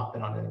has not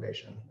been on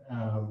innovation.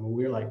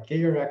 We're like, get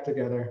your act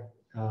together,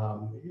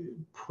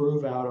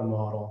 prove out a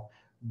model,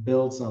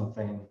 build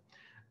something.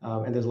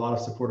 And there's a lot of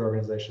support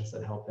organizations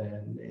that help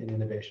in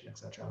innovation, et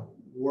cetera.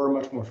 We're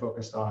much more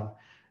focused on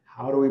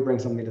how do we bring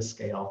something to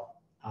scale,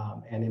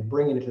 and in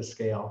bringing it to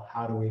scale,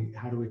 how do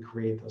we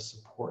create those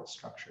support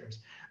structures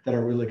that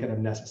are really kind of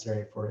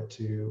necessary for it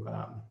to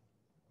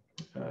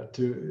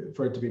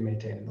be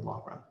maintained in the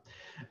long run.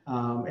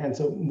 And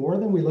so more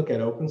than we look at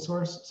open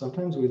source,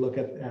 sometimes we look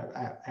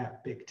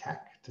at big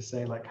tech to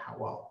say like, how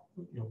well,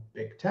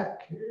 big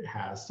tech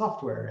has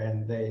software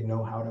and they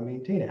know how to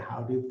maintain it.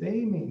 How do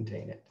they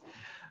maintain it?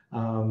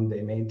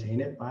 They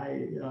maintain it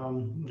by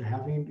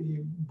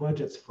having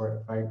budgets for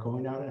it, by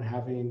going out and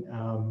having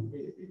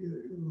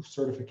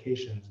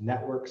certifications,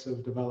 networks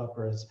of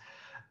developers.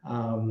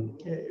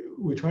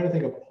 We try to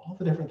think of all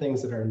the different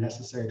things that are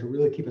necessary to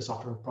really keep a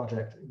software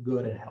project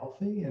good and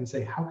healthy, and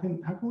say how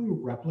can we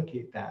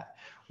replicate that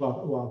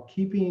while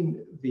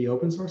keeping the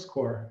open source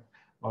core,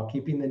 while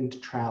keeping the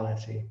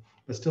neutrality,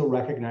 but still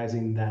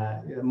recognizing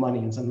that money,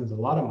 and sometimes a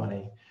lot of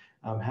money,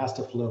 has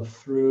to flow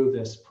through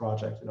this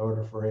project in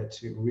order for it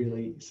to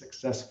really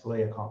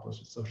successfully accomplish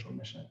its social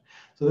mission.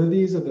 So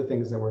these are the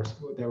things that we're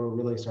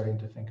really starting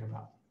to think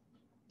about.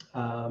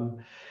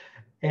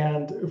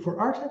 And for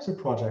our types of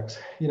projects,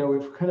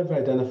 we've kind of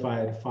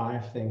identified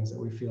 5 things that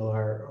we feel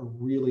are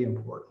really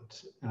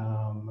important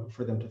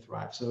for them to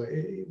thrive. So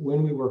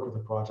when we work with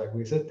a project,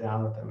 we sit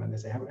down with them and they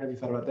say, have you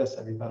thought about this?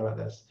 Have you thought about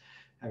this?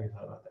 Have you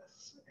thought about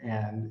this?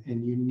 And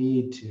you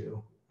need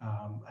to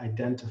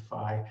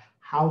identify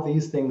how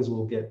these things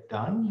will get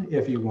done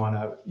if you want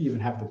to even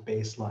have the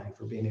baseline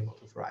for being able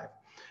to thrive.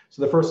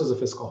 So the first is a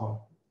fiscal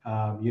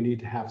home. You need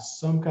to have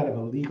some kind of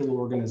a legal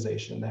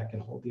organization that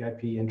can hold the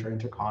IP, enter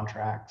into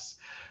contracts,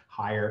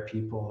 hire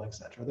people,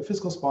 etc. The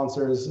fiscal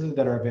sponsors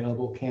that are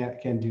available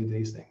can do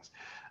these things.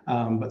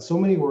 But so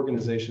many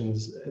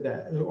organizations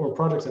or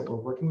projects that we're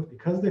working with,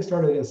 because they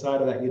started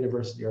inside of that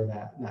university or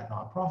that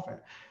nonprofit,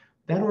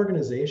 that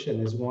organization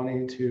is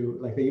wanting to,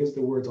 like they use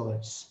the words all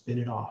that, spin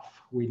it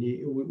off.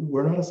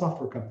 We're not a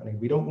software company.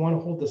 We don't want to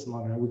hold this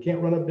long enough. We can't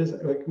run a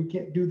business, like we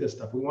can't do this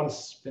stuff. We want to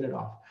spin it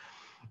off.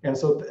 And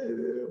so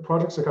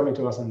projects are coming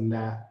to us in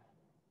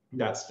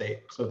that state.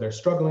 So they're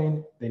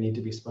struggling, they need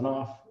to be spun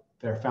off.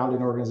 Their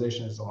founding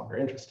organization is no longer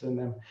interested in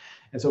them.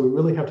 And so we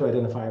really have to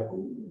identify,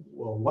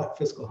 well, what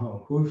fiscal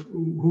home,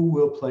 who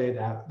will play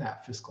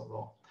that fiscal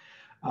role.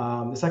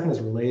 The second is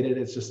related.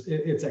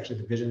 It's actually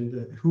the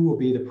vision. Who will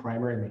be the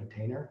primary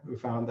maintainer? We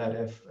found that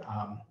if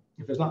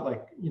there's not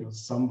like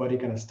somebody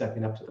kind of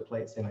stepping up to the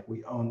plate saying like,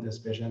 we own this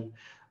vision,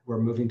 we're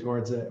moving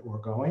towards it, we're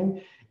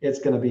going, it's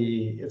going to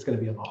be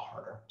a lot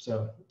harder.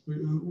 So we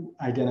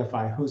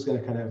identify who's going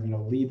to kind of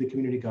lead the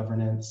community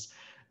governance,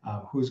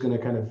 who's going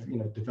to kind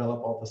of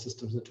develop all the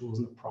systems, the tools,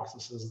 and the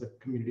processes, the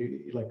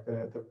community, like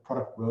the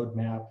product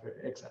roadmap,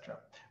 etc.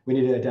 We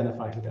need to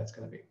identify who that's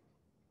going to be.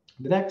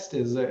 The next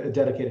is a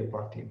dedicated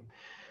product team.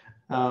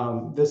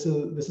 This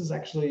is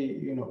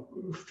actually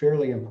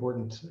fairly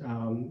important,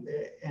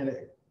 and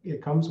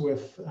it comes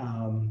with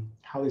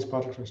how these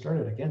projects were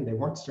started. Again, they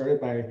weren't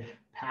started by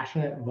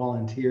passionate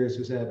volunteers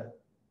who said,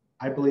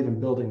 I believe in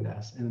building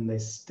this, and then they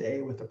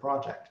stay with the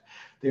project.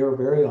 They were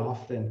very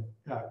often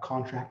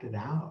contracted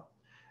out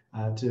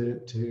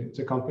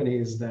to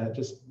companies that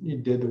just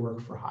did the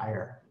work for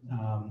hire.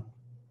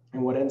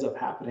 And what ends up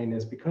happening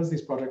is, because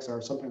these projects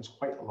are sometimes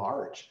quite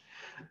large,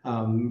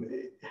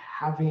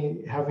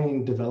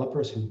 having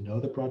developers who know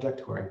the project,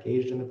 who are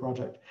engaged in the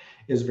project,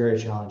 is very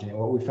challenging. And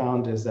what we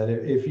found is that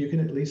if you can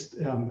at least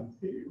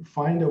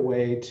find a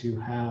way to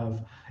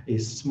have a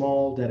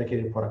small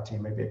dedicated product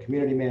team, maybe a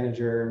community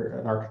manager,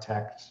 an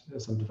architect,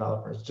 some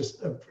developers,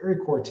 just a very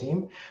core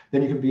team,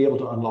 then you can be able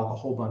to unlock a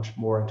whole bunch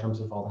more in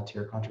terms of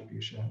volunteer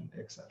contribution,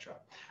 etc.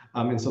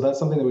 And so that's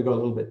something that we go a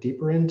little bit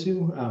deeper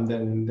into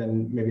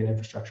than maybe an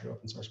infrastructure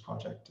open source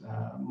project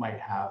might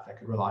have, that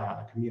could rely on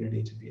a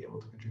community to be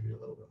able to contribute a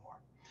little bit more.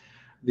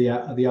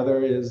 The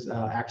other is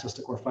access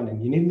to core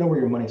funding. You need to know where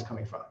your money is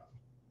coming from,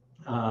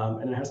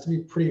 and it has to be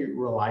pretty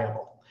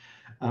reliable.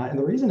 And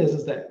the reason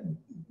is that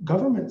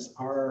governments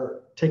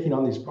are taking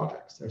on these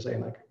projects. They're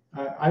saying like,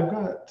 I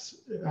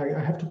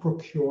have to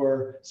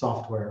procure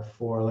software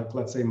for, like,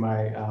 let's say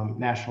my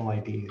national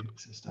ID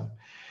system.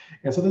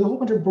 And so there's a whole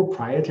bunch of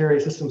proprietary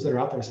systems that are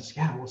out there that says,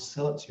 yeah, we'll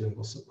sell it to you and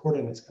we'll support it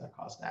and it's going to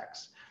cost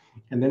X.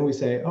 And then we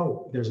say,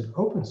 oh, there's an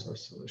open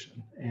source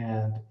solution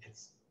and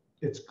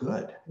it's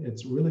good.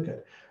 It's really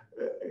good.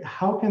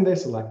 How can they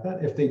select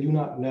that if they do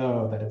not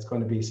know that it's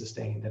going to be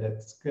sustained, that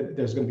it's good,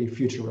 there's going to be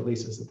future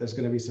releases, that there's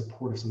going to be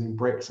support if something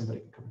breaks,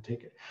 somebody can come and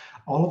take it?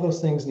 All of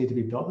those things need to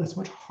be built. It's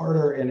much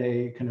harder in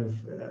a kind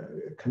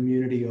of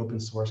community open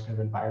source kind of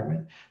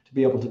environment to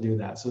be able to do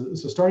that. So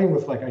starting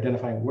with like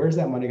identifying where's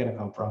that money going to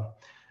come from,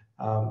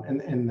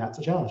 and that's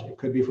a challenge. It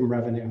could be from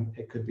revenue.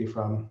 It could be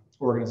from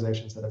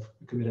organizations that have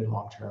committed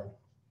long-term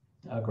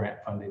grant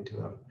funding to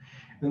them.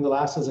 And then the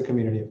last is a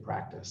community of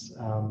practice.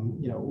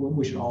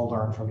 We should all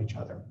learn from each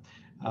other.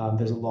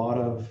 There's a lot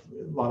of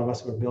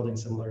us who are building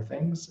similar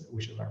things.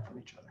 We should learn from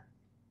each other.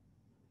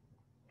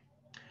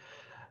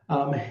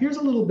 Here's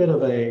a little bit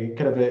of a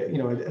kind of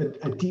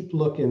a deep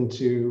look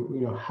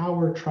into how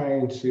we're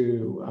trying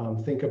to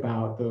think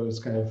about those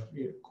kind of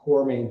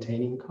core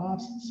maintaining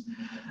costs.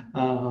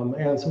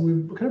 And so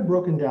we've kind of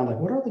broken down like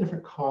what are the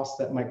different costs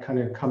that might kind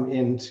of come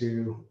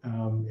into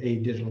a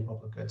digital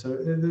public good. So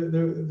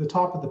the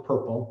top of the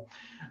purple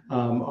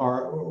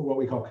are what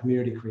we call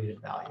community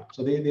created value.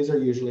 So these are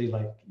usually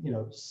like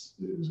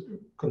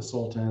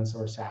consultants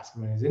or SaaS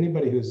companies,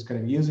 anybody who's kind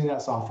of using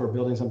that software,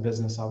 building some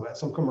business of it,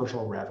 some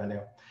commercial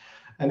revenue.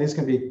 And these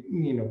can be,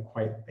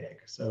 quite big.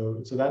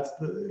 So that's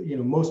the,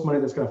 most money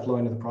that's going to flow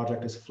into the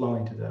project is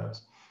flowing to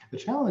those. The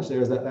challenge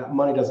there is that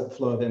money doesn't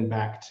flow then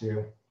back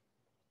to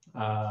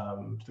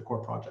the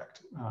core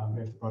project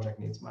if the project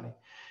needs money.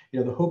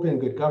 The hope in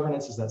good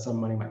governance is that some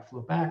money might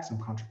flow back, some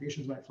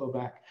contributions might flow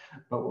back.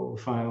 But what we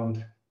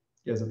found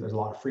is that there's a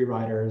lot of free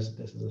riders.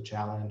 This is a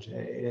challenge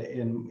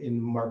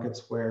in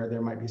markets where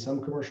there might be some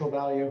commercial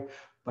value,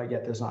 but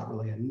yet there's not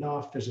really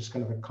enough. There's just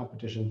kind of a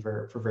competition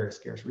for very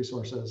scarce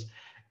resources.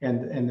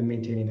 And then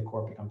maintaining the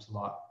core becomes a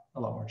lot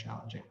more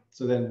challenging.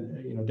 So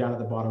then, down at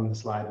the bottom of the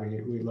slide,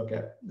 we look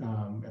at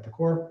the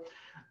core.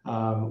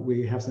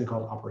 We have something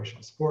called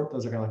operational support.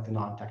 Those are kind of like the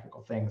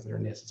non-technical things that are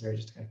necessary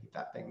just to kind of keep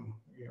that thing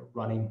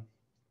running.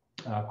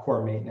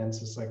 Core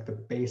maintenance is like the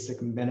basic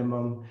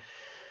minimum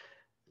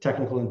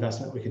technical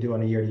investment we could do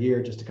on a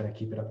year-to-year just to kind of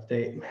keep it up to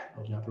date,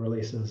 building out the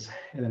releases,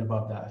 and then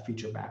above that, a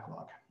feature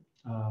backlog.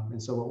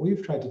 And so what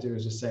we've tried to do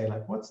is just say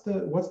like, what's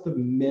the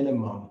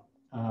minimum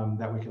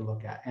that we can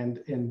look at. And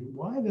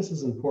why this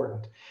is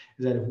important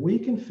is that if we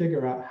can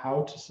figure out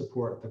how to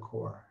support the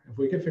core, if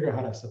we can figure out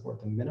how to support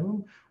the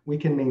minimum, we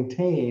can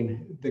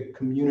maintain the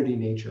community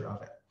nature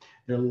of it.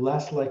 They're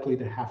less likely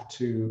to have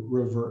to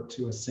revert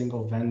to a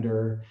single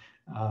vendor,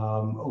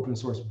 open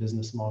source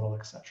business model,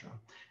 etc.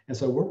 And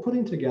so we're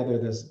putting together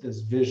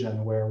this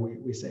vision where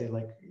we say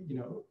like,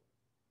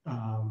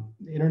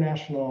 the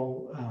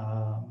international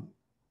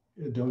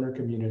donor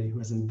community who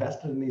has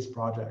invested in these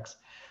projects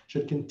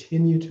should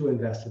continue to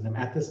invest in them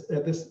at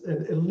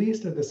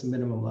least at this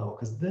minimum level,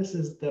 because this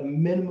is the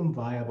minimum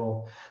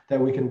viable that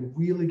we can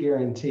really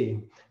guarantee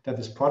that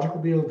this project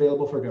will be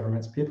available for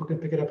governments. People can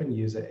pick it up and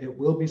use it. It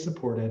will be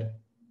supported,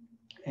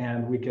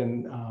 and we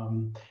can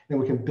then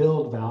we can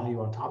build value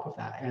on top of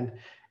that.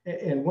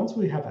 And once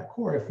we have that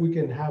core, if we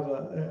can have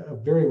a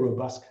very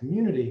robust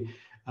community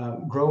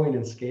growing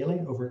and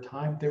scaling over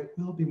time, there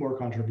will be more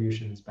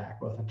contributions back,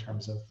 both in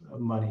terms of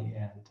money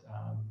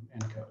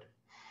and code.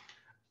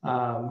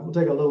 We'll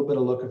take a little bit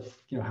of look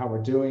at how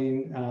we're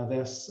doing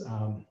this.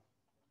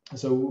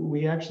 So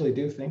we actually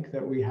do think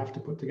that we have to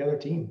put together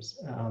teams.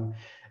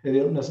 They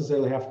don't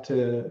necessarily have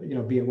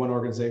to be in one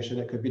organization.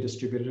 It could be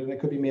distributed and it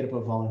could be made up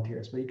of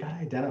volunteers, but you got to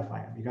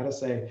identify them. You got to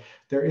say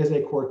there is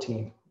a core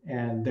team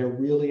and they're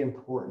really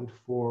important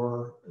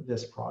for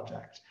this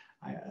project.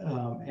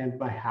 And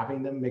by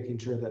having them, making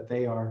sure that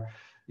they are,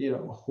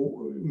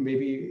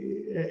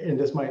 maybe, and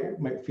this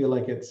might feel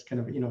like it's kind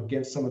of,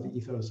 against some of the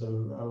ethos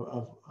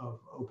of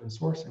open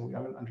source, and we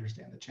don't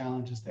understand the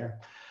challenges there.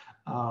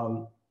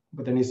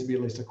 But there needs to be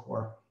at least a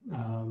core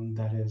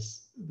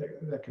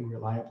that can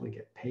reliably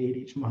get paid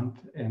each month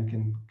and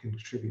can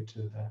contribute to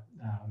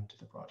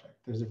the project.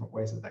 There's different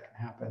ways that can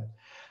happen,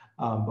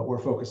 but we're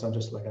focused on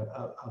just like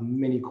a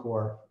mini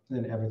core,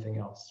 and then everything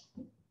else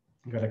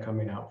kind of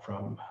coming out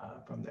from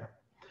there.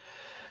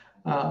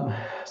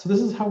 So this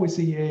is how we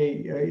see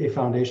a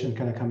foundation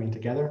kind of coming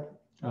together.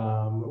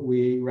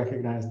 We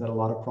recognize that a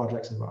lot of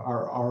projects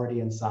are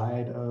already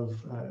inside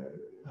of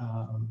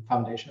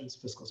foundations,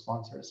 fiscal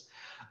sponsors,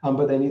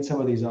 but they need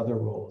some of these other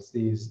roles,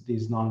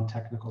 these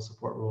non-technical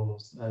support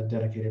roles,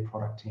 dedicated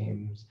product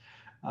teams,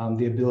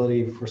 the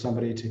ability for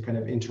somebody to kind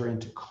of enter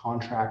into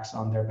contracts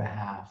on their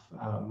behalf.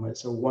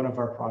 So one of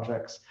our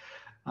projects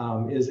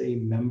is a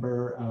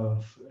member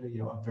of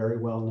a very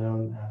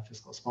well-known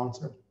fiscal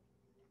sponsor.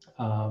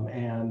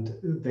 And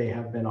they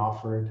have been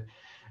offered,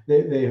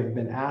 they have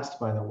been asked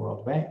by the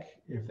World Bank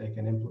if they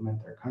can implement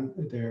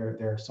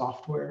their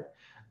software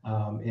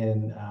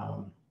in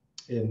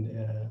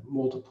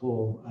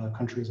multiple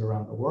countries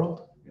around the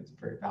world. It's a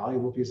very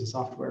valuable piece of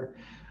software,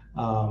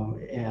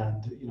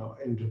 and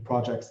into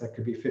projects that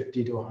could be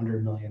 $50 to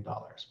 $100 million.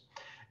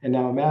 And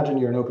now imagine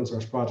you're an open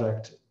source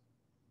project,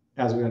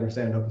 as we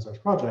understand an open source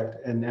project,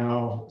 and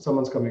now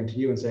someone's coming to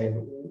you and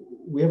saying,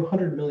 we have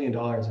 $100 million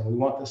and we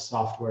want this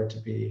software to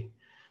be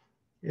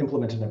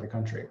implemented in every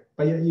country,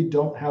 but yet you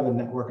don't have a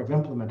network of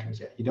implementers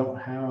yet. You don't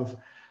have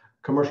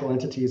commercial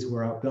entities who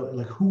are out building,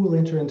 like who will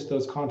enter into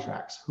those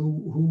contracts?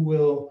 Who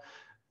will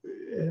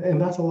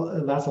and that's a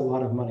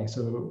lot of money.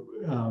 So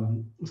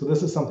so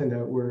this is something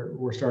that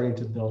we're starting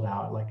to build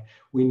out. Like,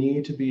 we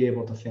need to be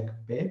able to think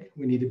big.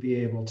 We need to be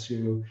able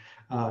to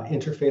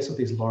interface with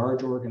these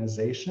large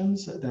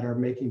organizations that are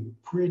making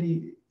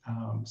pretty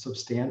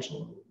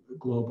substantial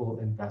global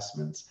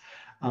investments.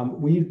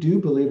 We do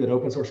believe that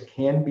open source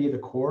can be the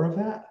core of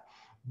that,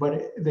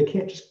 but they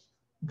can't just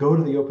go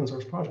to the open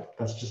source project.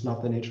 That's just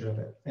not the nature of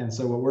it. And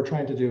so what we're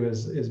trying to do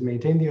is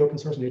maintain the open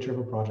source nature of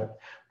a project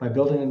by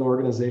building an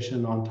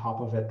organization on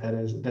top of it that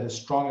is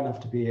strong enough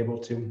to be able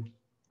to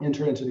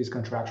enter into these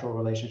contractual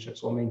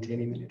relationships while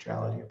maintaining the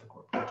neutrality of the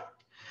core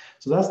project.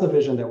 So that's the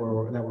vision that we're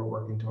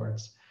working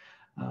towards.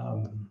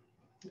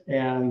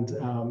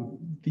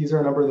 These are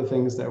a number of the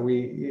things that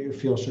we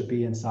feel should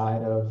be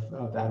inside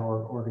of that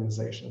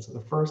organization. So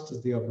the first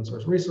is the Open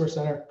Source Resource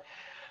Center.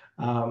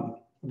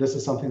 This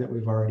is something that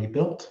we've already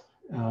built.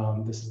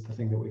 This is the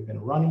thing that we've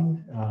been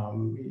running.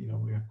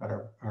 We've got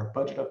our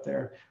budget up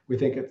there. We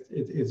think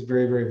it's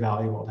very, very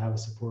valuable to have a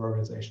support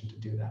organization to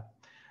do that.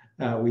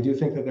 We do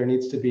think that there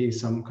needs to be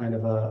some kind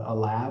of a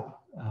lab,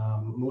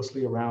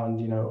 mostly around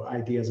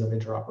ideas of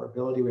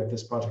interoperability. We have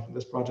this project and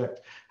this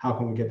project. How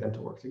can we get them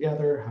to work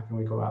together? How can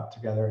we go out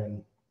together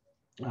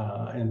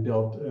and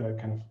build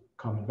kind of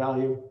common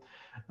value?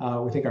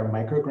 We think our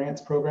micro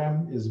grants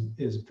program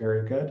is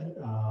very good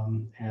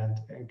and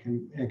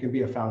can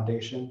be a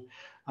foundation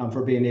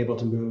for being able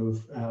to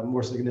move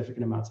more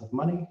significant amounts of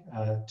money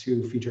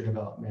to feature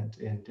development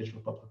in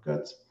digital public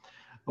goods.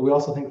 But we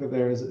also think that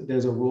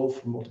there's a role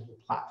for multiple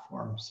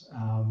platforms.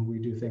 We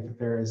do think that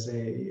there is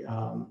a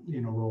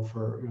role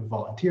for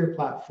volunteer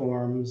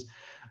platforms,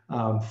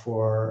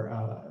 for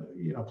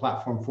a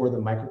platform for the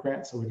micro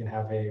grants, so we can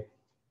have a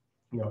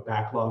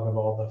backlog of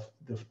all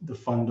the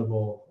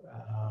fundable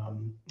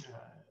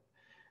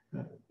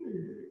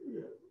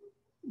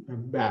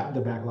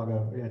the backlog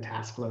of a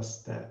task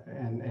list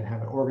and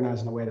have it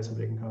organized in a way that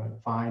somebody can come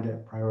and find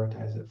it,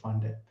 prioritize it,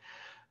 fund it.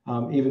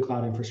 Even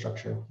cloud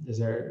infrastructure, is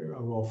there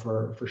a role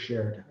for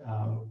shared?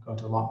 We'll go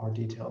into a lot more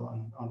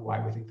detail on why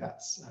we think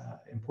that's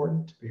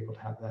important to be able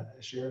to have that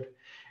shared.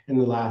 And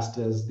the last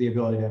is the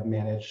ability to have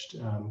managed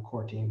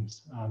core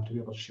teams to be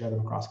able to share them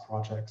across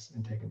projects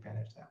and take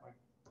advantage that way.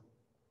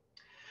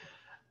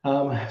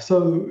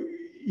 So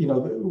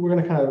we're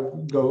going to kind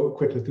of go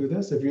quickly through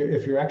this. If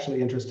you're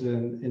actually interested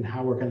in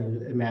how we're kind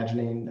of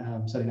imagining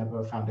setting up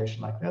a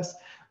foundation like this,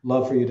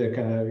 love for you to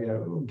kind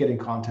of get in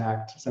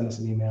contact, send us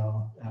an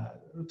email,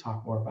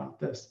 talk more about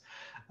this.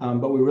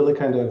 But we really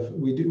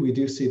we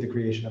do see the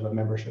creation of a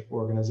membership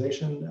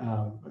organization,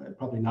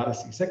 probably not a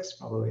C6,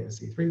 probably a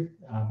C3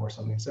 or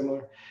something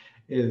similar,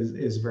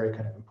 is very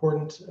kind of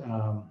important.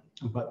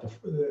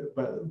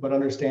 But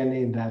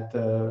understanding that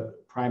the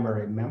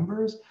primary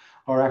members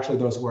are actually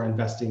those who are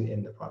investing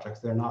in the projects.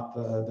 They're not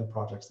the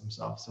projects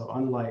themselves. So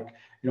unlike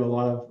a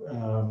lot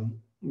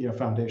of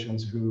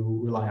foundations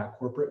who rely on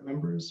corporate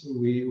members,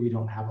 we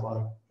don't have a lot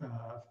of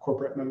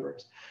corporate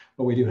members.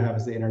 What we do have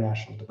is the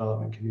international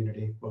development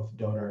community, both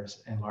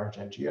donors and large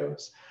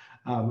NGOs,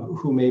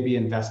 who may be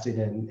invested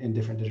in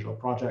different digital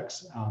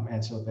projects,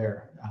 and so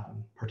their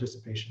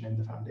participation in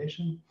the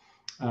foundation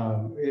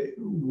it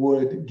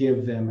would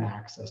give them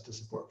access to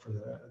support for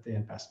the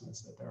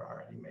investments that they're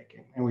already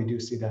making. And we do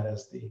see that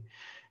as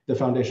the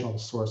foundational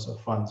source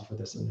of funds for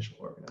this initial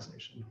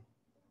organization.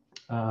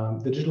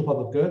 The digital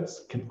public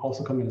goods can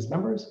also come in as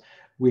members.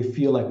 We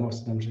feel like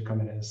most of them should come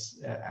in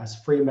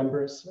as free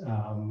members.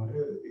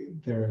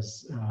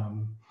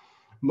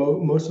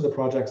 Most of the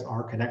projects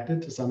are connected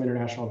to some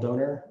international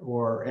donor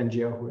or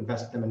NGO who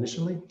invested them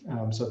initially.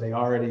 So they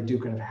already do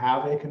kind of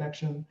have a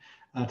connection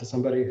to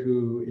somebody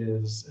who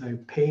is a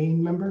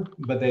paying member,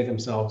 but they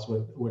themselves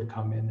would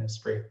come in as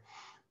free.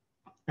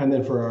 And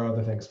then for our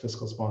other things,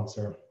 fiscal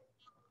sponsor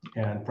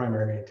and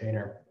primary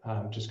maintainer,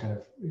 just kind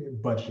of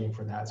budgeting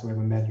for that. So we have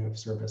a menu of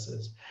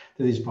services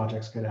that these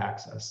projects could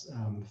access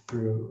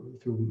through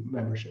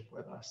membership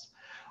with us.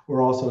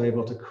 We're also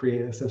able to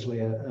create essentially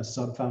a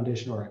sub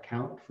foundation or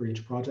account for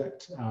each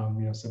project,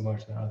 similar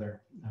to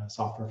other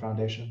software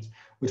foundations,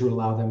 which would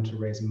allow them to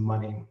raise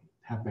money,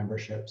 have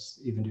memberships,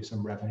 even do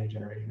some revenue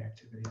generating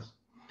activities.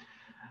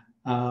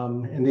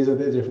 And these are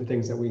the different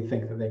things that we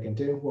think that they can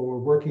do. What we're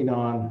working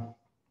on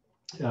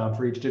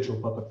for each digital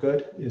public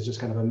good is just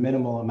kind of a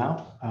minimal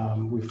amount.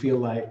 We feel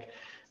like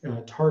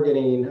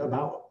targeting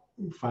about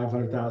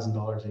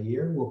 $500,000 a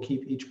year will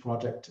keep each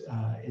project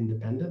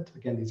independent.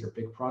 Again, these are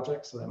big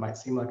projects, so that might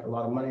seem like a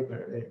lot of money,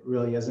 but it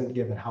really isn't,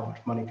 given how much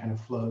money kind of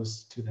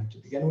flows to them to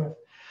begin with.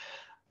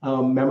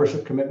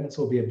 Membership commitments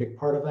will be a big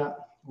part of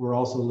that. We're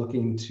also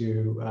looking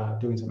to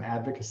doing some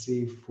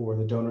advocacy for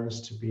the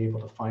donors to be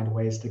able to find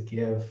ways to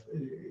give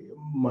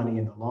money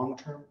in the long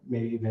term,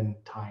 maybe even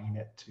tying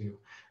it to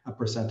a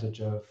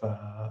percentage of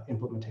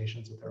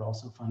implementations that they're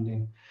also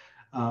funding.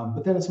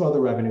 But then some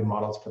other revenue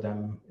models for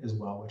them as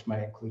well, which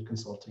might include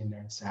consulting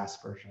and SaaS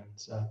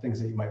versions, things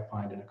that you might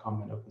find in a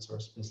common open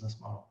source business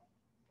model.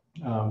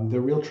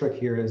 The real trick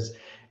here is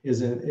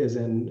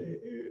in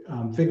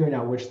figuring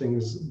out which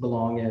things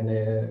belong in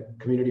a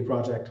community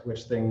project,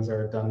 which things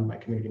are done by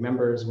community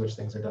members, which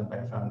things are done by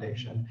a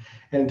foundation,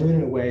 and doing it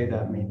in a way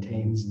that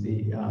maintains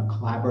the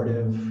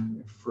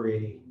collaborative,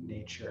 free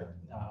nature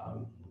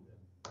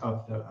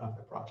of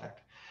the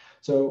project.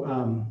 So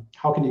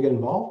how can you get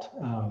involved?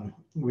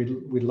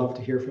 We'd love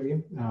to hear from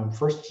you.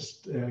 First,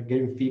 just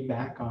getting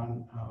feedback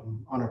on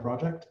our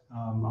project,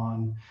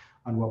 on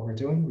what we're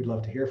doing. We'd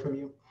love to hear from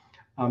you.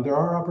 There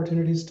are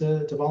opportunities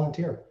to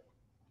volunteer.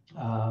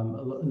 A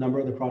number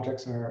of the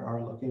projects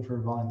are looking for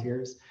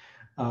volunteers.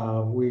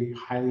 We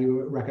highly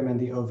recommend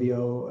the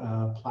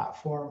OVO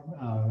platform.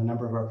 A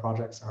number of our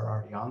projects are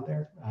already on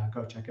there.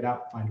 Go check it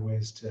out, find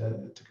ways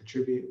to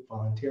contribute,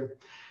 volunteer.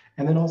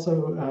 And then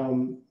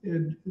also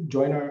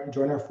join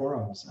our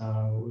forums.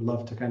 We'd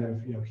love to kind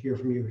of hear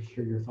from you,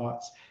 hear your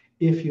thoughts.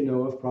 If you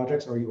know of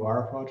projects or you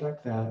are a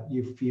project that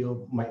you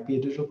feel might be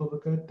a digital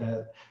public good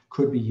that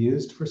could be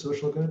used for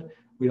social good,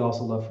 we'd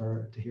also love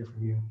to hear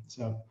from you.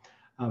 So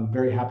I'm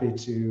very happy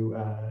to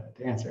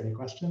answer any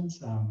questions,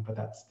 but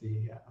that's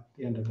the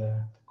end of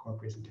the core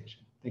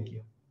presentation. Thank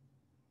you.